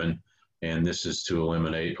 '97. And this is to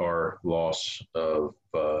eliminate our loss of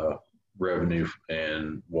revenue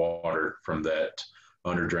and water from that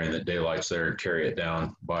under drain that daylights there and carry it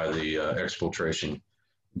down by the exfiltration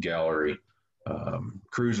gallery.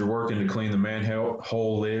 Crews are working to clean the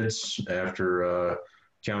manhole lids after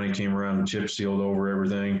county came around and chip sealed over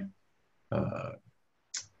everything.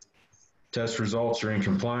 Test results are in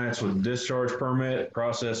compliance with the discharge permit.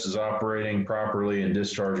 Process is operating properly and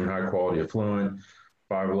discharging high quality effluent.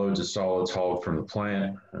 5 loads of solids hauled from the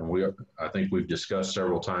plant. And I think we've discussed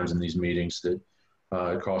several times in these meetings that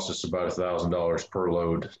it costs us about $1,000 per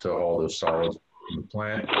load to haul those solids from the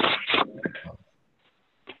plant.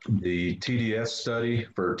 The TDS study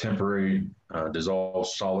for temporary dissolved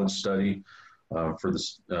solid study for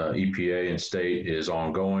the EPA and state is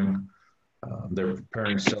ongoing. They're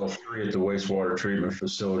preparing cell 3 at the wastewater treatment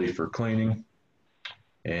facility for cleaning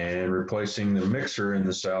and replacing the mixer in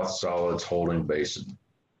the south solids holding basin.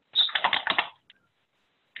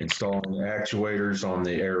 Installing actuators on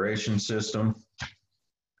the aeration system.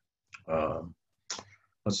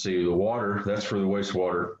 Let's see, the water, that's for the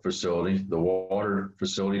wastewater facility. The water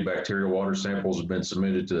facility, bacterial water samples have been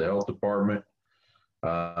submitted to the health department.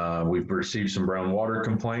 We've received some brown water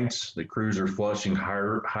complaints. The crews are flushing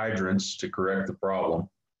hydrants to correct the problem.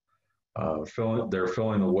 They're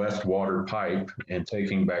filling the west water pipe and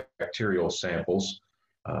taking bacterial samples.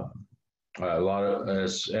 A lot of,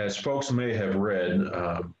 as folks may have read,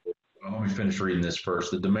 let me finish reading this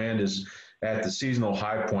first. The demand is at the seasonal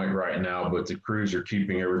high point right now, but the crews are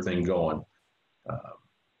keeping everything going.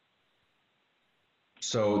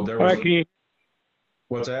 So there was,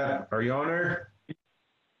 what's that? Are you on there?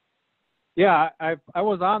 Yeah, I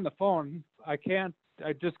was on the phone. I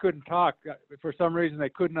just couldn't talk. For some reason, they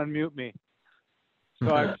couldn't unmute me.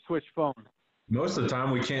 So I switched phones. Most of the time,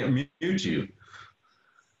 we can't mute you.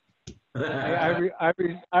 I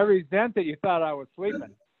resent that you thought I was sleeping.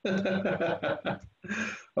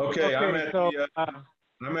 Okay, I'm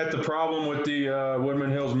at the problem with the Woodman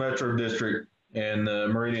Hills Metro District and the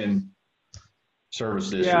Meridian Service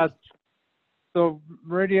District. Yeah, so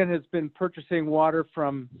Meridian has been purchasing water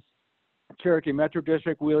from Cherokee Metro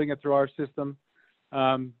District, wheeling it through our system.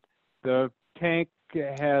 The tank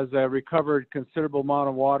has recovered considerable amount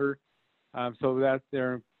of water, so that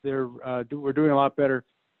we're doing a lot better.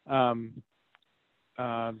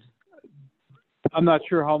 I'm not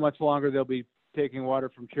sure how much longer they'll be taking water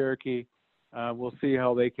from Cherokee. We'll see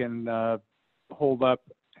how they can hold up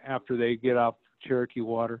after they get off Cherokee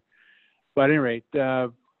water. But at any rate, I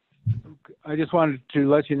just wanted to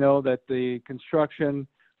let you know that the construction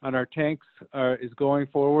on our tanks is going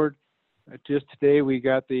forward. Just today we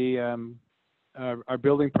got our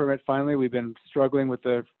building permit finally. We've been struggling with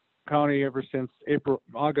the county ever since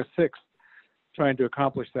August 6th, trying to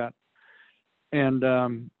accomplish that.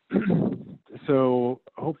 And so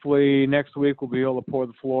hopefully next week we'll be able to pour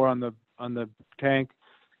the floor on the tank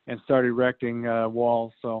and start erecting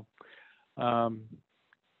walls. So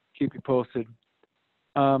keep you posted.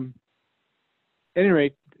 At any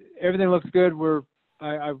rate, everything looks good.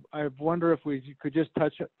 I wonder if we could just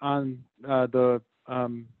touch on the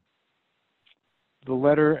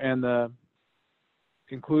letter and the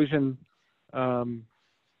inclusion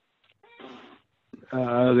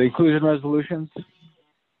resolutions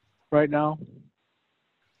right now.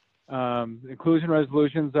 Inclusion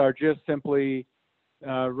resolutions are just simply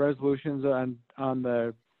resolutions on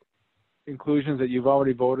the inclusions that you've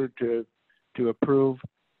already voted to approve.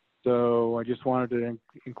 So I just wanted to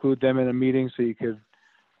include them in a meeting so you could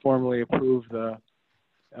formally approve the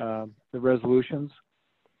resolutions.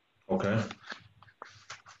 Okay.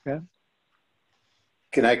 Okay.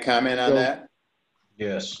 Can I comment on that?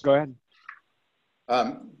 Yes. Go ahead.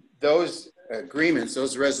 Those agreements,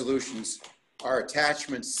 those resolutions are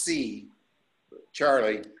attachment C,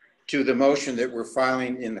 Charlie, to the motion that we're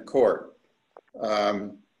filing in the court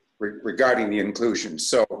regarding the inclusion.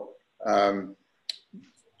 So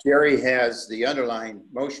Jerry has the underlying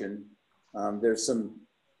motion. There's some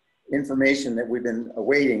information that we've been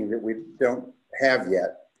awaiting that we don't have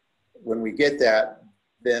yet. When we get that,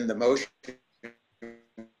 then the motion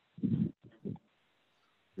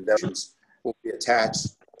will be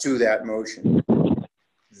attached to that motion.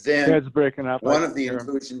 Then Head's breaking up. one of the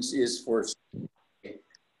inclusions is for, can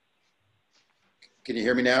you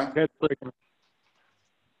hear me now? Head's breaking up.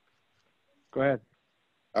 Go ahead.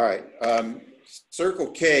 All right.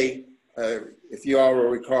 Circle K, if you all will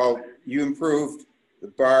recall, you improved the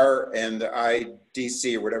bar and the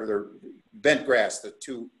IDC or whatever, the bent grass, the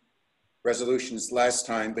two resolutions last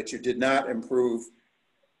time, but you did not improve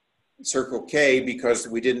Circle K because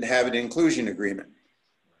we didn't have an inclusion agreement.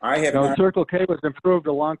 Circle K was improved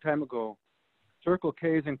a long time ago. Circle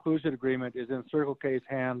K's inclusion agreement is in Circle K's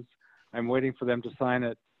hands. I'm waiting for them to sign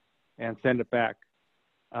it and send it back.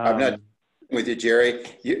 I'm not with you, Jerry.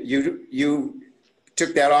 You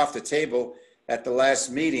took that off the table at the last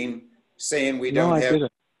meeting saying we don't have.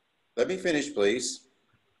 Didn't. Let me finish, please.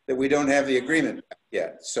 That we don't have the agreement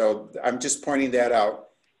yet. So I'm just pointing that out.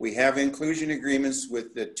 We have inclusion agreements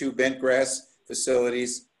with the two bent grass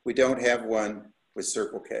facilities. We don't have one with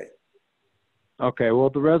Circle K. Okay, well,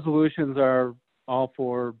 the resolutions are all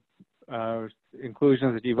for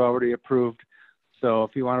inclusions that you've already approved. So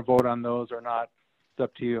if you want to vote on those or not, it's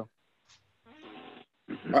up to you.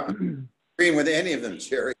 agreeing with any of them,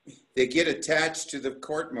 Jerry. They get attached to the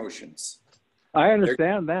court motions. I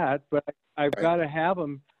understand that, but I've Right. got to have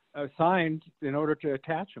them signed in order to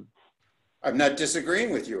attach them. I'm not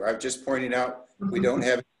disagreeing with you. I'm just pointing out we don't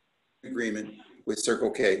have an agreement with Circle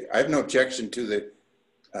K. I have no objection to the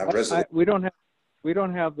resolution. We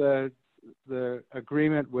don't have the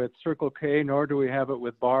agreement with Circle K, nor do we have it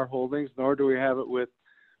with Bar Holdings, nor do we have it with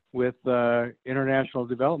International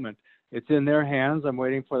Development. It's in their hands. I'm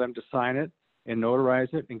waiting for them to sign it and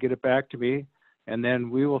notarize it and get it back to me, and then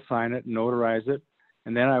we will sign it and notarize it,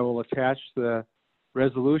 and then I will attach the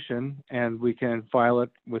resolution and we can file it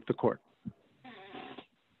with the court.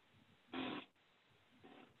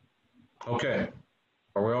 Okay.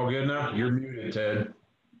 Are we all good now? You're muted, Ted.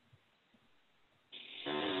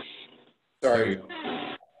 Sorry.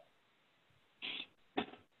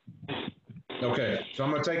 Okay, so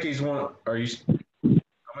I'm gonna take these one. I'm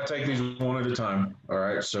gonna take these one at a time. All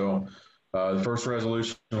right. So the first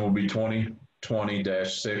resolution will be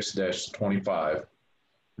 2020-6-25,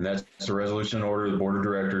 and that's the resolution in order of the Board of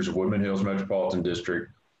Directors of Woodman Hills Metropolitan District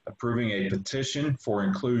approving a petition for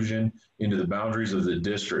inclusion into the boundaries of the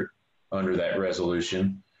district under that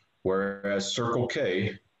resolution, whereas Circle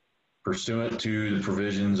K, pursuant to the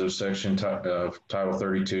provisions of section of Title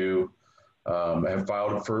 32, have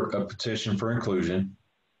filed for a petition for inclusion,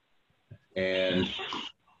 and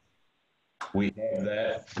we have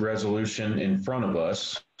that resolution in front of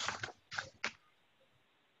us.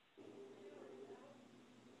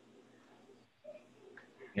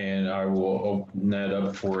 And I will open that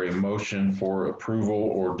up for a motion for approval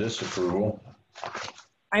or disapproval.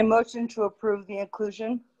 I motion to approve the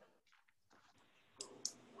inclusion.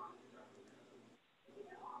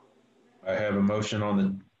 I have a motion on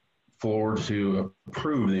the floor to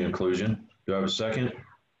approve the inclusion. Do I have a second?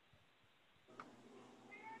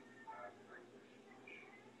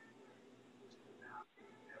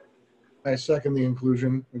 I second the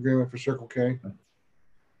inclusion agreement for Circle K.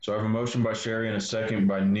 So I have a motion by Sherry and a second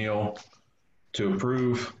by Neil to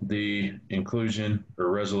approve the inclusion or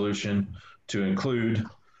resolution to include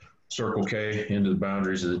Circle K into the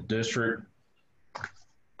boundaries of the district.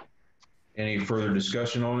 Any further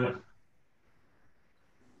discussion on it?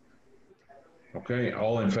 Okay,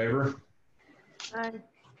 all in favor? Aye.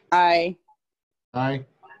 Aye. Aye.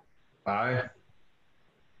 Aye.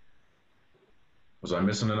 Was I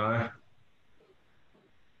missing an aye?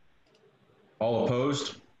 All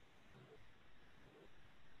opposed?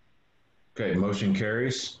 Okay, motion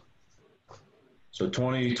carries. So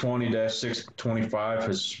 2020-625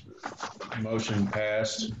 has motion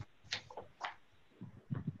passed.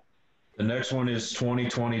 The next one is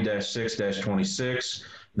 2020-6-26.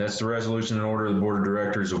 That's the resolution in order of the Board of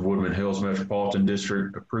Directors of Woodman Hills Metropolitan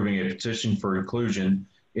District approving a petition for inclusion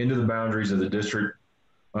into the boundaries of the district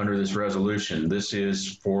under this resolution. This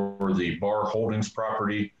is for the Bar Holdings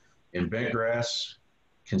property in Bentgrass,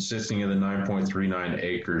 consisting of the 9.39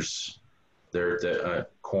 acres there at that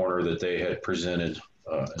corner that they had presented in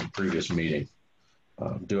the previous meeting.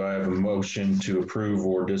 Do I have a motion to approve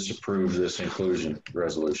or disapprove this inclusion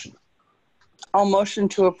resolution? I'll motion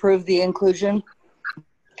to approve the inclusion.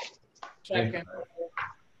 Second.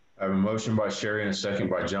 I have a motion by Sherry and a second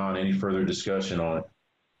by John. Any further discussion on it?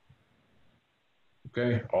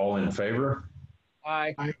 Okay, all in favor?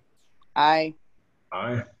 Aye. Aye.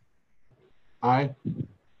 Aye. Aye.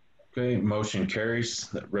 Okay, motion carries.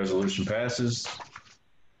 That resolution passes.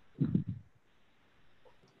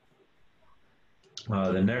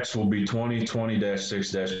 The next will be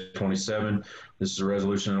 2020-6-27. This is a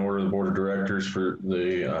resolution in order of the Board of Directors for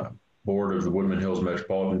the Board of the Woodman Hills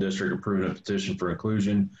Metropolitan District approving a petition for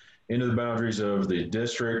inclusion into the boundaries of the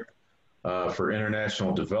district for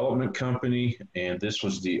International Development Company. And this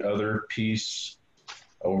was the other piece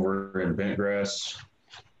over in Bentgrass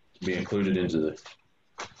to be included into the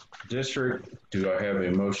district. Do I have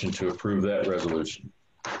a motion to approve that resolution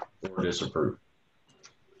or disapprove?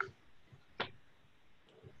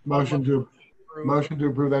 Motion to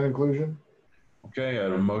approve that inclusion. Okay, I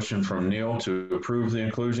have a motion from Neil to approve the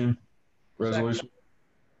inclusion resolution.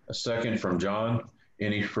 A second from John.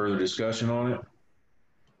 Any further discussion on it?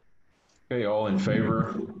 Okay, all in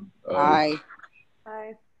favor? Aye.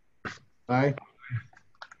 Aye. Aye.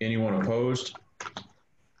 Anyone opposed?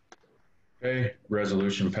 Okay,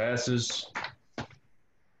 resolution passes.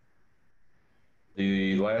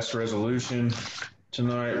 The last resolution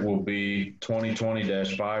tonight will be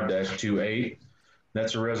 2020-5-28.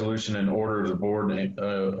 That's a resolution in order of the Board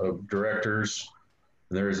of Directors.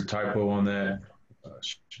 There is a typo on that.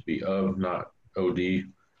 Should be of, not OD.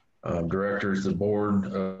 Directors, the Board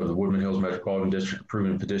of the Woodman Hills Metropolitan District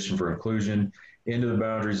approving petition for inclusion into the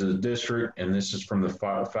boundaries of the district, and this is from the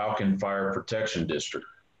Falcon Fire Protection District.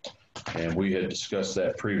 And we had discussed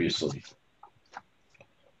that previously.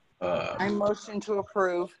 I motion to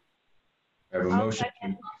approve. I have a motion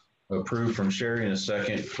approved from Sherry and a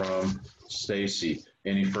second from Stacy.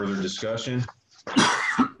 Any further discussion?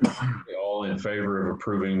 All in favor of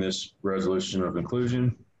approving this resolution of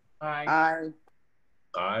inclusion? Aye.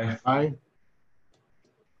 Aye. Aye.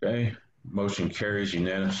 Okay. Motion carries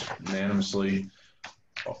unanimously.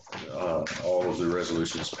 All of the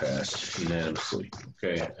resolutions passed unanimously.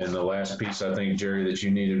 Okay. And the last piece, I think, Jerry, that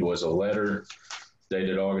you needed was a letter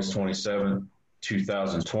dated August 27th,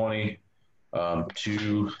 2020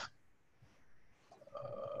 to,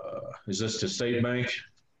 is this to State Bank?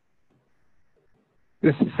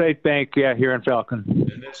 This is State Bank, yeah, here in Falcon.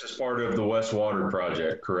 And this is part of the West Water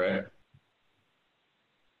project, correct?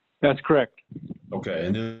 That's correct. Okay,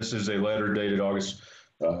 and this is a letter dated August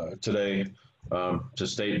today to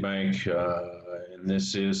State Bank, and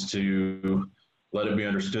this is to let it be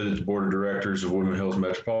understood that the Board of Directors of Woodland Hills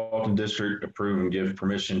Metropolitan District approve and give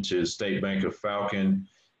permission to State Bank of Falcon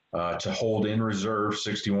to hold in reserve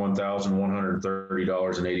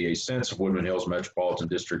 $61,130.88 of Woodland Hills Metropolitan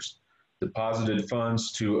District's deposited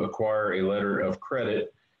funds to acquire a letter of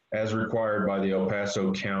credit as required by El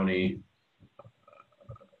Paso County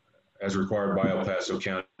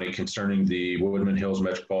concerning the Woodland Hills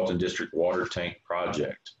Metropolitan District water tank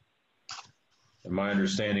project. And my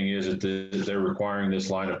understanding is that they're requiring this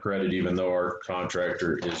line of credit even though our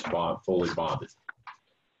contractor is fully bonded.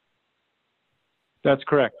 That's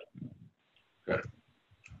correct. Okay.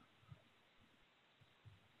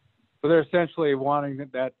 So they're essentially wanting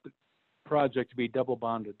that project to be double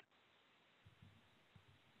bonded.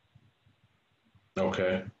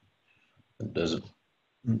 Okay. It doesn't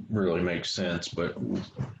really make sense, but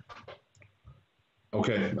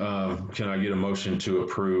okay. Can I get a motion to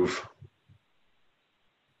approve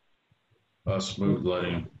us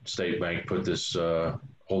letting State Bank put this,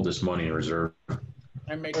 hold this money in reserve?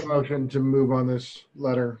 I make A motion to move on this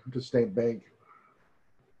letter to State Bank.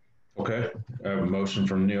 Okay. I have a motion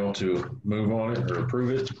from Neil to move on it or approve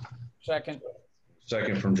it. second.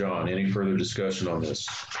 Second from John. Any further discussion on this?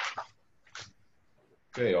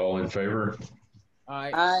 Okay, all in favor?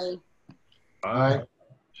 Aye. Aye. Aye.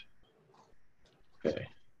 Okay.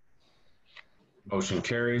 Motion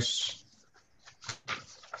carries.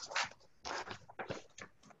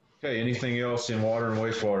 Okay, anything else in water and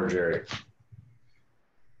wastewater, Jerry?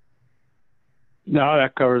 No,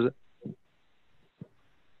 that covers it.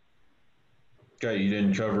 Okay, you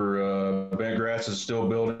didn't cover Bentgrass is still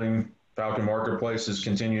building, Falcon Marketplace is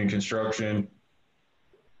continuing construction.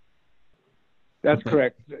 That's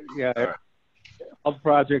correct. Yeah, All right. all the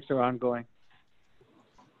projects are ongoing.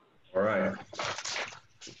 All right.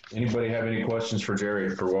 Anybody have any questions for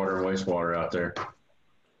Jerry for water and wastewater out there?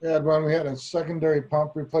 Yeah, Ron, we had a secondary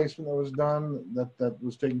pump replacement that was done, that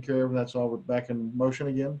was taken care of, and that's all back in motion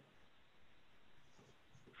again?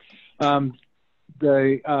 The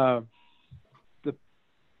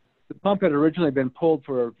pump had originally been pulled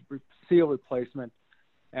for a seal replacement.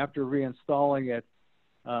 After reinstalling it,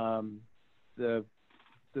 the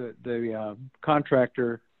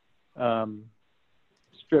contractor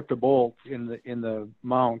stripped a bolt in the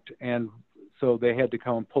mount, and so they had to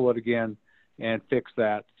come and pull it again and fix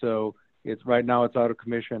that. So right now it's out of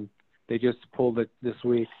commission. They just pulled it this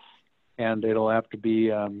week, and it'll have to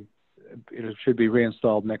be it should be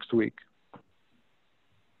reinstalled next week.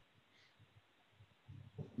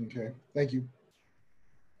 Okay, thank you.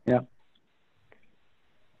 Yeah.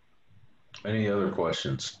 Any other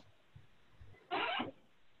questions?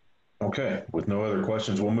 Okay, with no other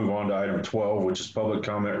questions, we'll move on to item 12, which is public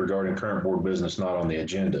comment regarding current board business not on the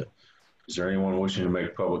agenda. Is there anyone wishing to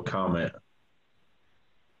make public comment?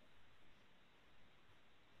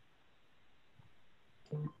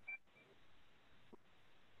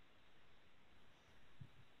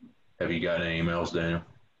 Have you got any emails, Daniel?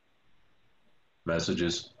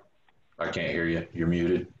 Messages? I can't hear you. You're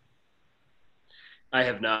muted. I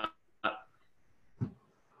have not.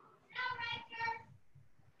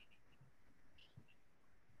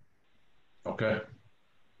 Okay.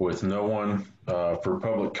 With no one for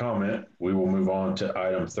public comment, we will move on to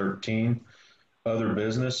item 13, other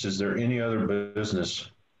business. Is there any other business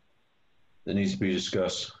that needs to be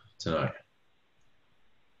discussed tonight?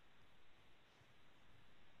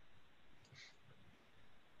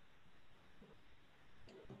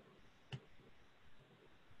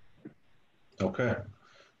 Okay.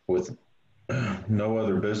 With no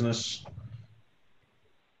other business,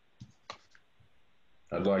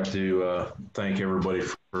 I'd like to thank everybody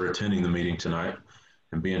for attending the meeting tonight.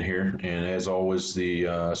 and being here. And as always,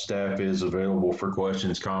 the staff is available for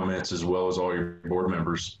questions, comments, as well as all your board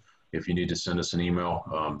members. If you need to send us an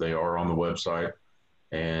email, they are on the website.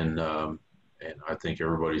 And I think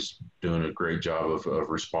everybody's doing a great job of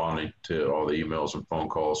responding to all the emails and phone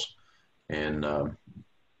calls. And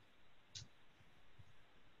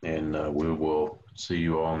we will see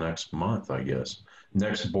you all next month, I guess.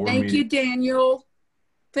 Next board meeting. Thank you, Daniel.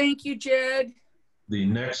 Thank you, Jed. The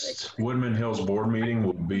next Woodman Hills board meeting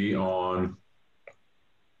will be on,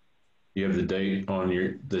 you have the date on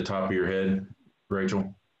the top of your head,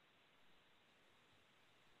 Rachel?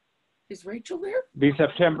 Is Rachel there? Be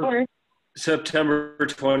September. September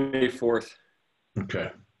 24th. Okay.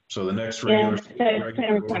 So the next regular, September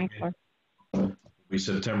board meeting 24th. will be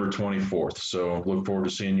September 24th. So look forward to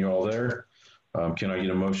seeing you all there. Can I get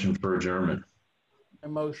a motion for adjournment? A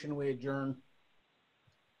motion, we adjourn.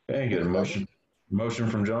 Okay, get a motion. Motion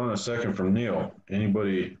from John, a second from Neil.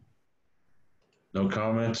 Anybody? No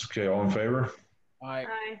comments? Okay, all in favor? Aye.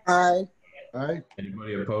 Aye. Aye.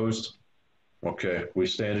 Anybody opposed? Okay, we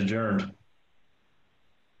stand adjourned.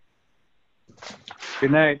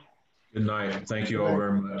 Good night. Good night. Thank you all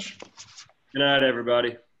very much. Good night,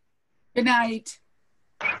 everybody. Good night.